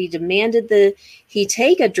Quality demanded he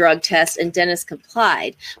take a drug test, and Dennis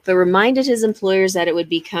complied, but reminded his employers that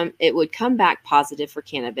it would come back positive for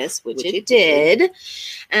cannabis, which it did.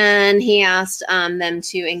 And he asked them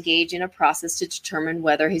to engage in a process to determine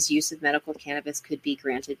whether his use of medical cannabis could be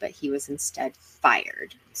granted, but he was instead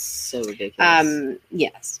fired. So ridiculous.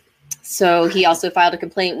 Yes. So he also filed a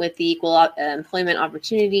complaint with the Equal Employment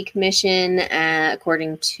Opportunity Commission,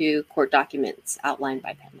 according to court documents outlined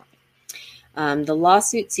by PennLive. The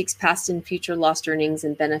lawsuit seeks past and future lost earnings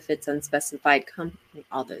and benefits unspecified,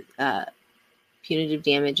 all the punitive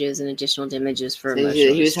damages and additional damages for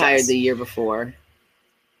emotional he was distress. hired the year before,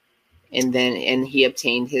 and he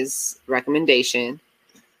obtained his recommendation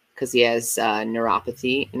because he has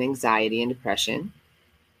neuropathy and anxiety and depression.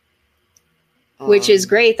 Which is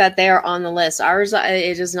great that they're on the list. Ours,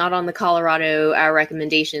 it is not on the Colorado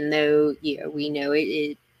recommendation, though. We know it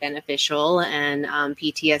is beneficial, and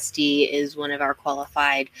PTSD is one of our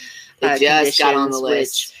qualified just got on the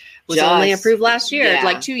list. Which was only approved last year,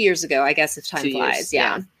 like 2 years ago, I guess, if time 2 flies. years,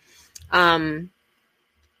 Yeah.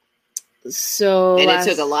 So, and it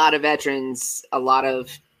took a lot of veterans, a lot of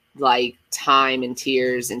like time and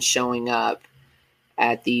tears and showing up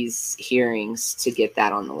at these hearings to get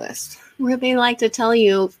that on the list. Where they like to tell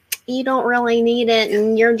you, you don't really need it,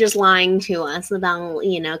 and you're just lying to us about,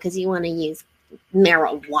 because you want to use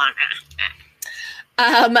marijuana.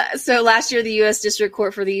 So last year, the U.S. District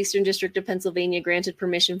Court for the Eastern District of Pennsylvania granted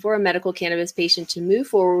permission for a medical cannabis patient to move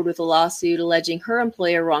forward with a lawsuit alleging her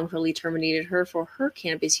employer wrongfully terminated her for her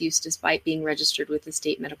cannabis use despite being registered with the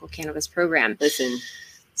state medical cannabis program. Listen,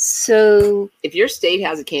 so if your state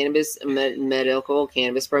has a medical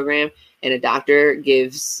cannabis program and a doctor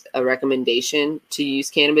gives a recommendation to use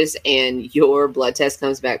cannabis and your blood test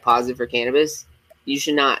comes back positive for cannabis, you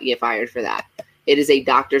should not get fired for that. It is a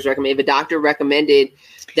doctor's recommendation. If a doctor recommended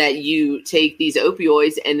that you take these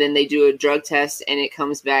opioids and then they do a drug test and it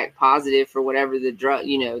comes back positive for whatever the drug,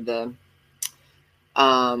 the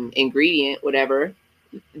ingredient, whatever,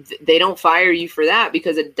 they don't fire you for that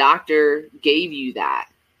because a doctor gave you that,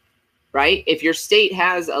 right? If your state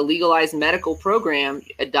has a legalized medical program,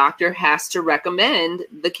 a doctor has to recommend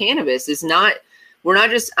the cannabis.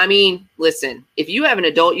 Listen, if you have an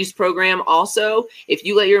adult use program also, if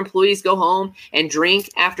you let your employees go home and drink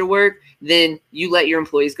after work, then you let your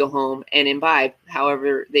employees go home and imbibe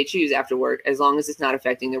however they choose after work, as long as it's not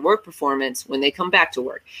affecting their work performance when they come back to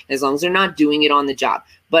work, as long as they're not doing it on the job.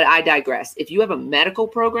 But I digress. If you have a medical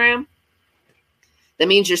program, that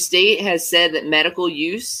means your state has said that medical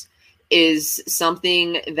use is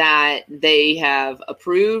something that they have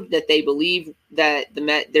approved, that they believe that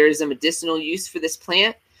there is a medicinal use for this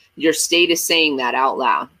plant. Your state is saying that out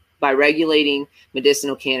loud by regulating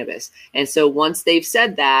medicinal cannabis. And so once they've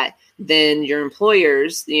said that, then the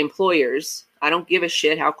employers, I don't give a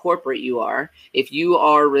shit how corporate you are. If you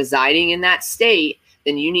are residing in that state,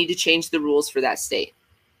 then you need to change the rules for that state.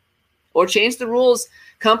 Or change the rules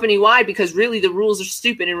company-wide, because really the rules are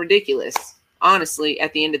stupid and ridiculous, honestly,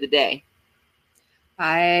 at the end of the day.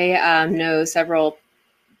 I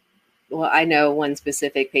know one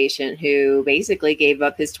specific patient who basically gave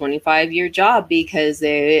up his 25-year job because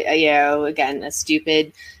they, again, a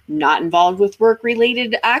stupid, not involved with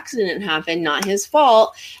work-related accident happened, not his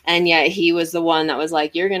fault. And yet he was the one that was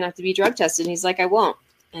like, you're going to have to be drug tested. And he's like, I won't.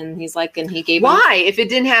 And he's like, and he gave Why? If it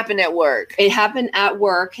didn't happen at work? It happened at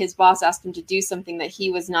work. His boss asked him to do something that he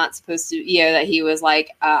was not supposed to, that he was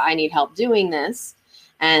like, I need help doing this.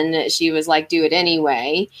 And she was like, do it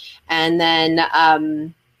anyway. And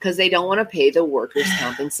then, because they don't want to pay the workers'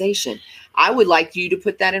 compensation. I would like you to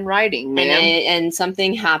put that in writing, ma'am. And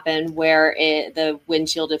something happened where the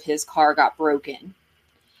windshield of his car got broken.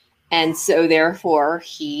 And so therefore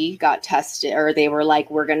he got tested, or they were like,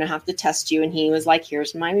 we're going to have to test you. And he was like,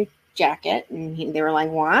 here's my jacket. And they were like,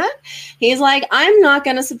 what? He's like, I'm not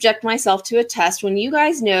going to subject myself to a test when you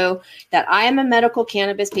guys know that I am a medical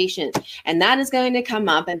cannabis patient and that is going to come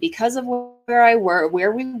up. And because of where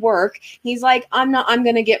we work, he's like, I'm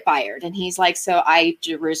going to get fired. And he's like, so I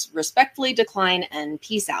respectfully decline and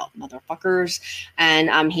peace out, motherfuckers.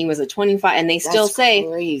 And he was a 25, and they still say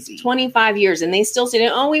crazy. 25 years. And they still say,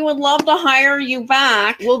 oh, we would love to hire you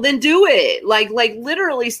back. Well, then do it. Like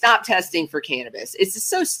literally stop testing for cannabis. It's just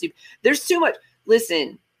so stupid. There's too much.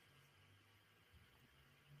 Listen,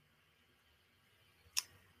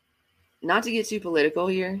 not to get too political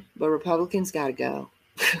here, but Republicans got to go.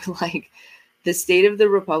 Like, the state of the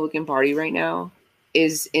Republican Party right now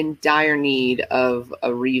is in dire need of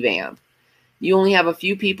a revamp. You only have a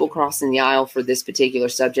few people crossing the aisle for this particular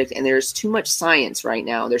subject, and there's too much science right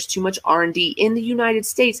now. There's too much R&D in the United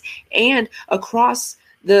States and across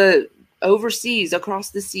the overseas,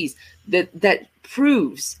 across the seas, that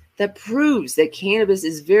proves that cannabis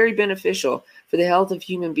is very beneficial for the health of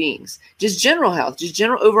human beings. Just general health, just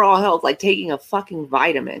general overall health, like taking a fucking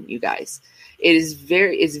vitamin, you guys. It's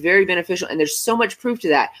very beneficial, and there's so much proof to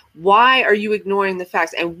that. Why are you ignoring the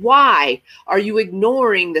facts? And why are you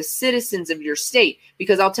ignoring the citizens of your state?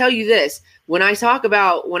 Because I'll tell you this, when I say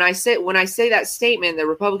that statement, the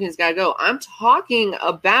Republicans gotta go, I'm talking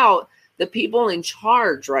about the people in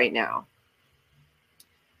charge right now.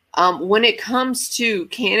 When it comes to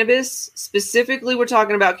cannabis, specifically, we're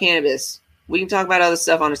talking about cannabis. We can talk about other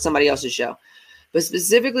stuff on somebody else's show. But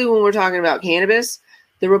specifically, when we're talking about cannabis,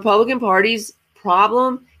 the Republican Party's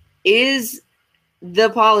problem is the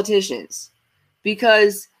politicians,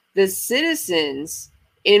 because the citizens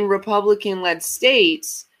in Republican-led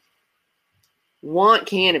states want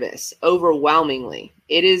cannabis overwhelmingly.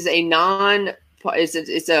 It is a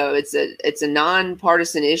it's a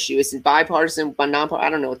nonpartisan issue. It's bipartisan, but I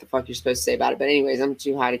don't know what the fuck you're supposed to say about it. But anyways, I'm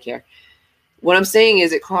too high to care. What I'm saying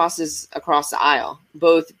is it crosses across the aisle,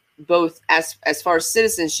 both as far as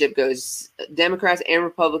citizenship goes. Democrats and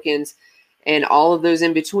Republicans and all of those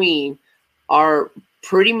in between are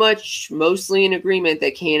pretty much mostly in agreement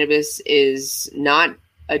that cannabis is not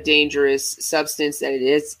a dangerous substance, that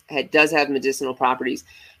it does have medicinal properties,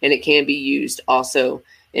 and it can be used also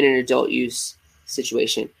in an adult use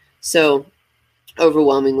situation. So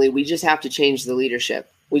overwhelmingly, we just have to change the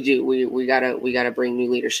leadership. We do. We gotta bring new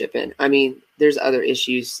leadership in. I mean, there's other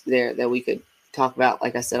issues there that we could talk about,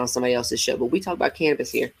 like I said, on somebody else's show, but we talk about cannabis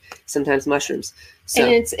here, sometimes mushrooms. So,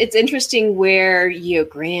 and it's interesting where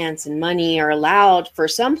grants and money are allowed for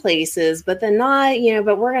some places, but then not,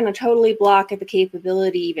 but we're going to totally block at the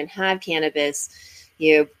capability to even have cannabis,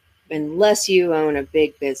 unless you own a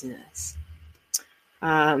big business.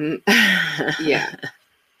 Yeah.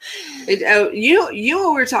 You know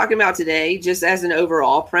what we're talking about today, just as an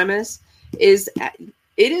overall premise, is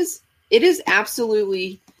it is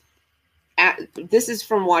absolutely. This is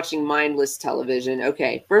from watching mindless television.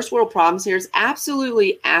 Okay, first world problems here. It's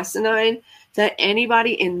absolutely asinine that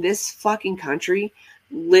anybody in this fucking country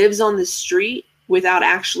lives on the street without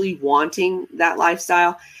actually wanting that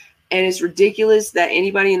lifestyle. And it's ridiculous that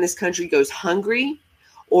anybody in this country goes hungry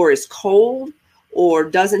or is cold or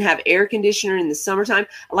doesn't have air conditioner in the summertime.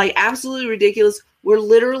 Like, absolutely ridiculous. We're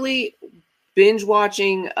literally binge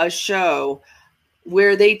watching a show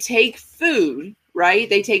where they take food, right?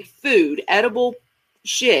 They take food, edible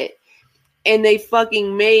shit, and they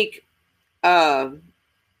fucking make, they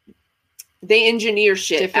engineer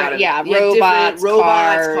shit out of it. Yeah, robots,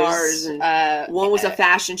 cars. And one was a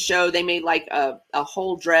fashion show. They made like a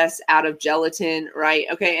whole dress out of gelatin, right?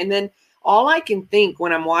 Okay, and then all I can think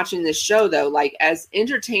when I'm watching this show, though, like, as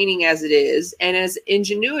entertaining as it is and as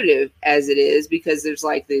ingenuitive as it is, because there's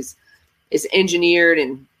like this, it's engineered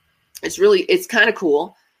and it's kind of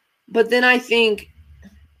cool. But then I think,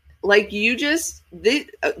 like, they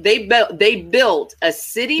built a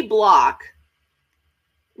city block,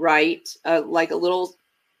 right? Like a little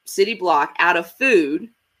city block out of food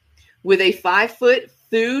with a 5-foot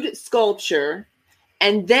food sculpture.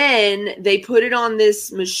 And then they put it on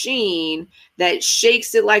this machine that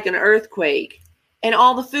shakes it like an earthquake. And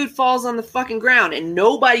all the food falls on the fucking ground and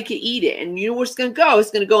nobody can eat it. And you know where it's going to go? It's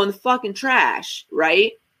going to go in the fucking trash,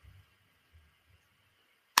 right?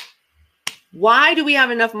 Why do we have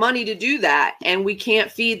enough money to do that and we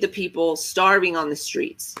can't feed the people starving on the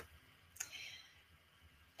streets?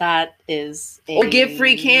 That is... Or give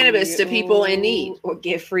free cannabis to people in need. Or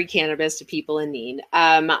give free cannabis to people in need.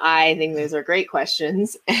 I think those are great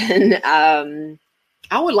questions. And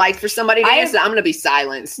I would like for somebody to answer. I'm going to be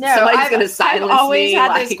silenced. No, somebody's going to silence me. I've always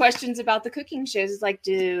had those questions about the cooking shows. It's like,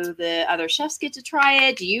 do the other chefs get to try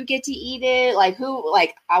it? Do you get to eat it? Like, who?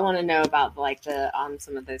 Like, I want to know about like the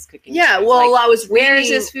some of those cooking. Yeah, shows. well, like, I was where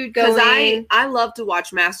reading, is this food going? I love to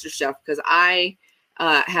watch MasterChef because I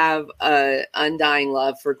have an undying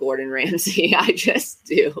love for Gordon Ramsay. I just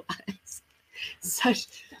do.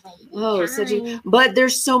 But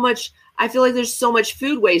there's so much. I feel like there's so much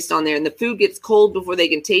food waste on there, and the food gets cold before they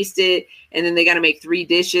can taste it, and then they got to make 3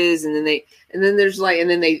 dishes, and then they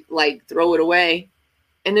throw it away,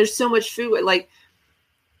 and there's so much food. Like,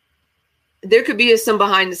 there could be some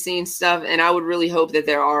behind the scenes stuff, and I would really hope that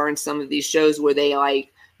there are in some of these shows where they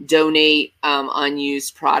like donate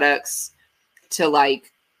unused products to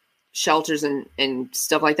like shelters and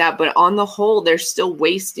stuff like that. But on the whole, they're still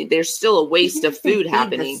wasting. There's still a waste of food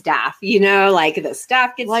happening. The staff, like the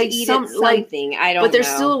staff gets to eat something. I don't know. But there's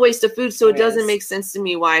still a waste of food. So it doesn't make sense to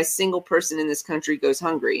me why a single person in this country goes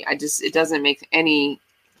hungry. It doesn't make any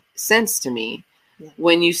sense to me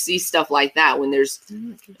when you see stuff like that, when there's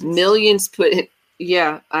millions put in.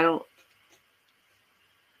 Yeah, I don't.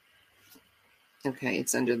 Okay,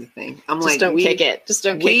 it's under the thing. I'm Just like, don't kick it. Just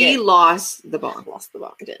don't kick it. We lost the bong. Lost the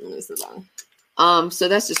bong. Didn't lose the bong. So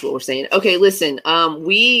that's just what we're saying. Okay, listen.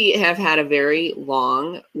 We have had a very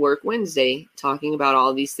long work Wednesday talking about all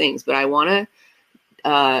of these things, but I want to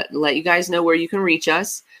let you guys know where you can reach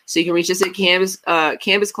us. So you can reach us at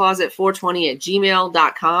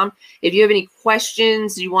cannabiscloset420@gmail.com. If you have any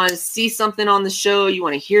questions, you want to see something on the show, you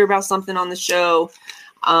want to hear about something on the show,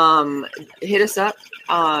 hit us up,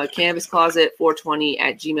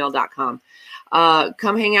 cannabiscloset420@gmail.com.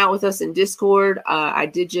 Come hang out with us in Discord. I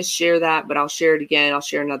did just share that, but I'll share it again. I'll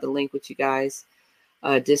share another link with you guys.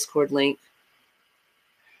 Discord link.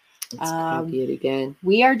 Let's copy it again.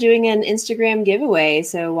 We are doing an Instagram giveaway.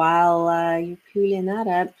 So while you're pulling that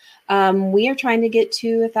up, we are trying to get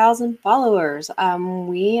to 1,000 followers.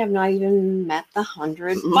 We have not even met the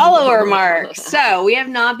 100 follower mark. So we have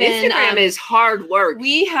not been. Instagram is hard work.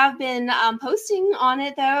 We have been posting on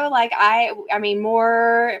it though. Like I mean,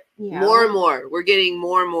 more. More and more. We're getting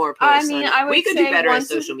more and more posts. I mean, I would we could say do better on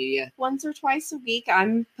social media. Once or twice a week,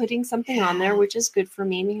 I'm putting something on there, which is good for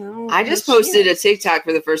me. I just posted a TikTok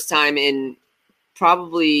for the first time in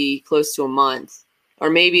probably close to a month,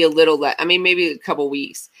 or maybe a little less. I mean, maybe a couple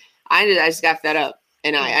weeks. I just got fed up,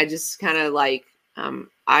 and I just kind of like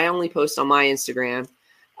I only post on my Instagram.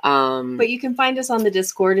 But you can find us on the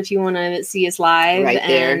Discord if you want to see us live. Right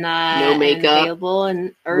there. And, no makeup. And available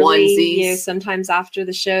and early, onesies. Sometimes after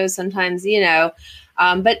the show, sometimes,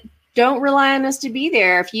 but don't rely on us to be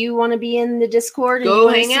there. If you want to be in the Discord and go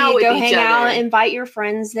hang out with each other. Invite your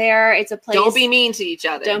friends there. It's a place. Don't be mean to each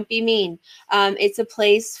other. Don't be mean. It's a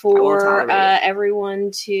place for everyone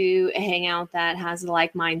to hang out that has a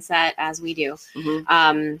like mindset as we do.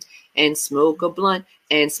 Mm-hmm. And smoke a blunt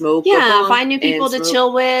and smoke a blunt. Find new people to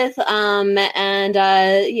chill with. Sometimes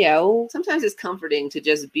it's comforting to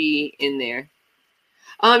just be in there.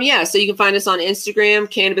 So you can find us on Instagram,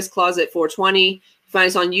 Cannabis Closet 420. Find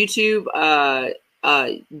us on YouTube,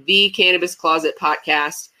 the Cannabis Closet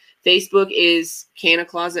Podcast. Facebook is Canna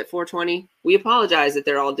Closet 420. We apologize that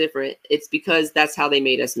they're all different. It's because that's how they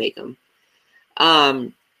made us make them.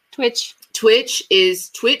 Twitch is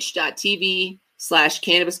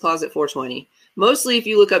twitch.tv/Cannabis Closet 420. Mostly if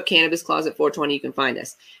you look up Cannabis Closet 420, you can find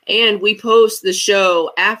us. And we post the show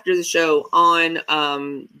after the show on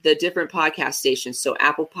the different podcast stations. So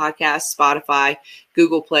Apple Podcasts, Spotify,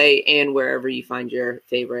 Google Play, and wherever you find your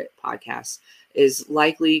favorite podcast is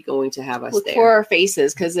likely going to have us look there. For our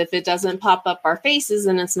faces, because if it doesn't pop up our faces,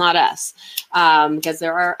 then it's not us. Because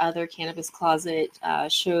there are other Cannabis Closet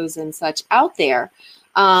shows and such out there.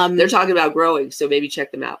 They're talking about growing, so maybe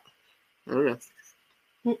check them out. I don't know.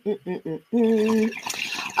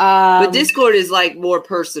 But Discord is like more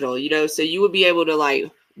personal, so you would be able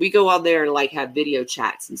to we go out there and have video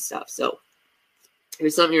chats and stuff. So if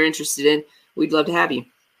it's something you're interested in, we'd love to have you.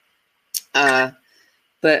 But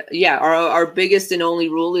yeah, our biggest and only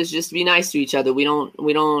rule is just to be nice to each other. We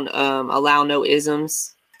don't allow no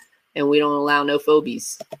isms, and we don't allow no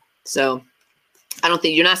phobies. So I don't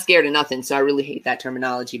think you're not scared of nothing. So I really hate that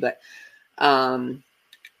terminology, but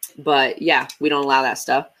yeah, we don't allow that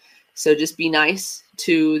stuff. So just be nice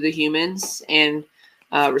to the humans and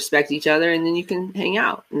respect each other, and then you can hang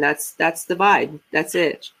out. And that's the vibe. That's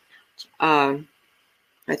it. I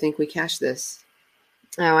think we cashed this.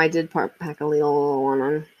 Oh, I did pack a little one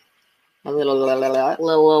on. A little.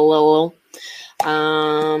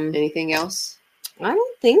 Anything else? I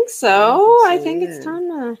don't think so. I think it's time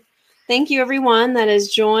to thank you everyone that has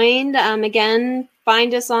joined. Again,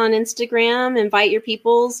 find us on Instagram. Invite your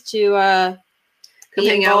peoples to come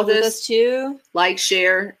hang out with us too. Like,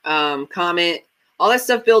 share, comment. All that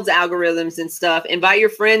stuff builds algorithms and stuff. Invite your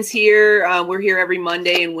friends here. We're here every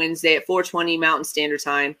Monday and Wednesday at 4:20 Mountain Standard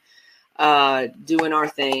Time, doing our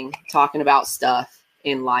thing, talking about stuff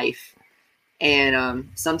in life. And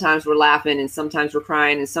sometimes we're laughing, and sometimes we're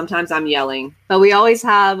crying, and sometimes I'm yelling. But we always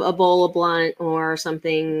have a bowl of blunt or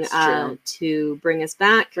something to bring us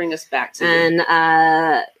back. Bring us back to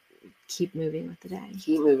and keep moving with the day.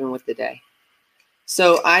 Keep moving with the day.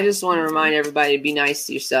 So I just want to remind everybody to be nice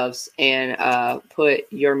to yourselves and put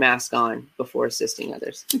your mask on before assisting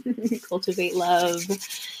others. Cultivate love.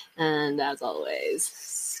 And as always,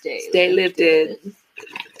 stay lifted.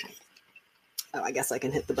 Oh, I guess I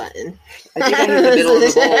can hit the button. I think I hit the middle of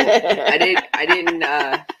the bowl. I didn't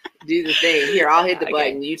do the thing. Here, I'll hit the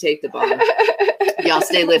button. You take the button. Y'all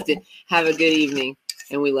stay lifted. Have a good evening,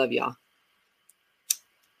 and we love y'all.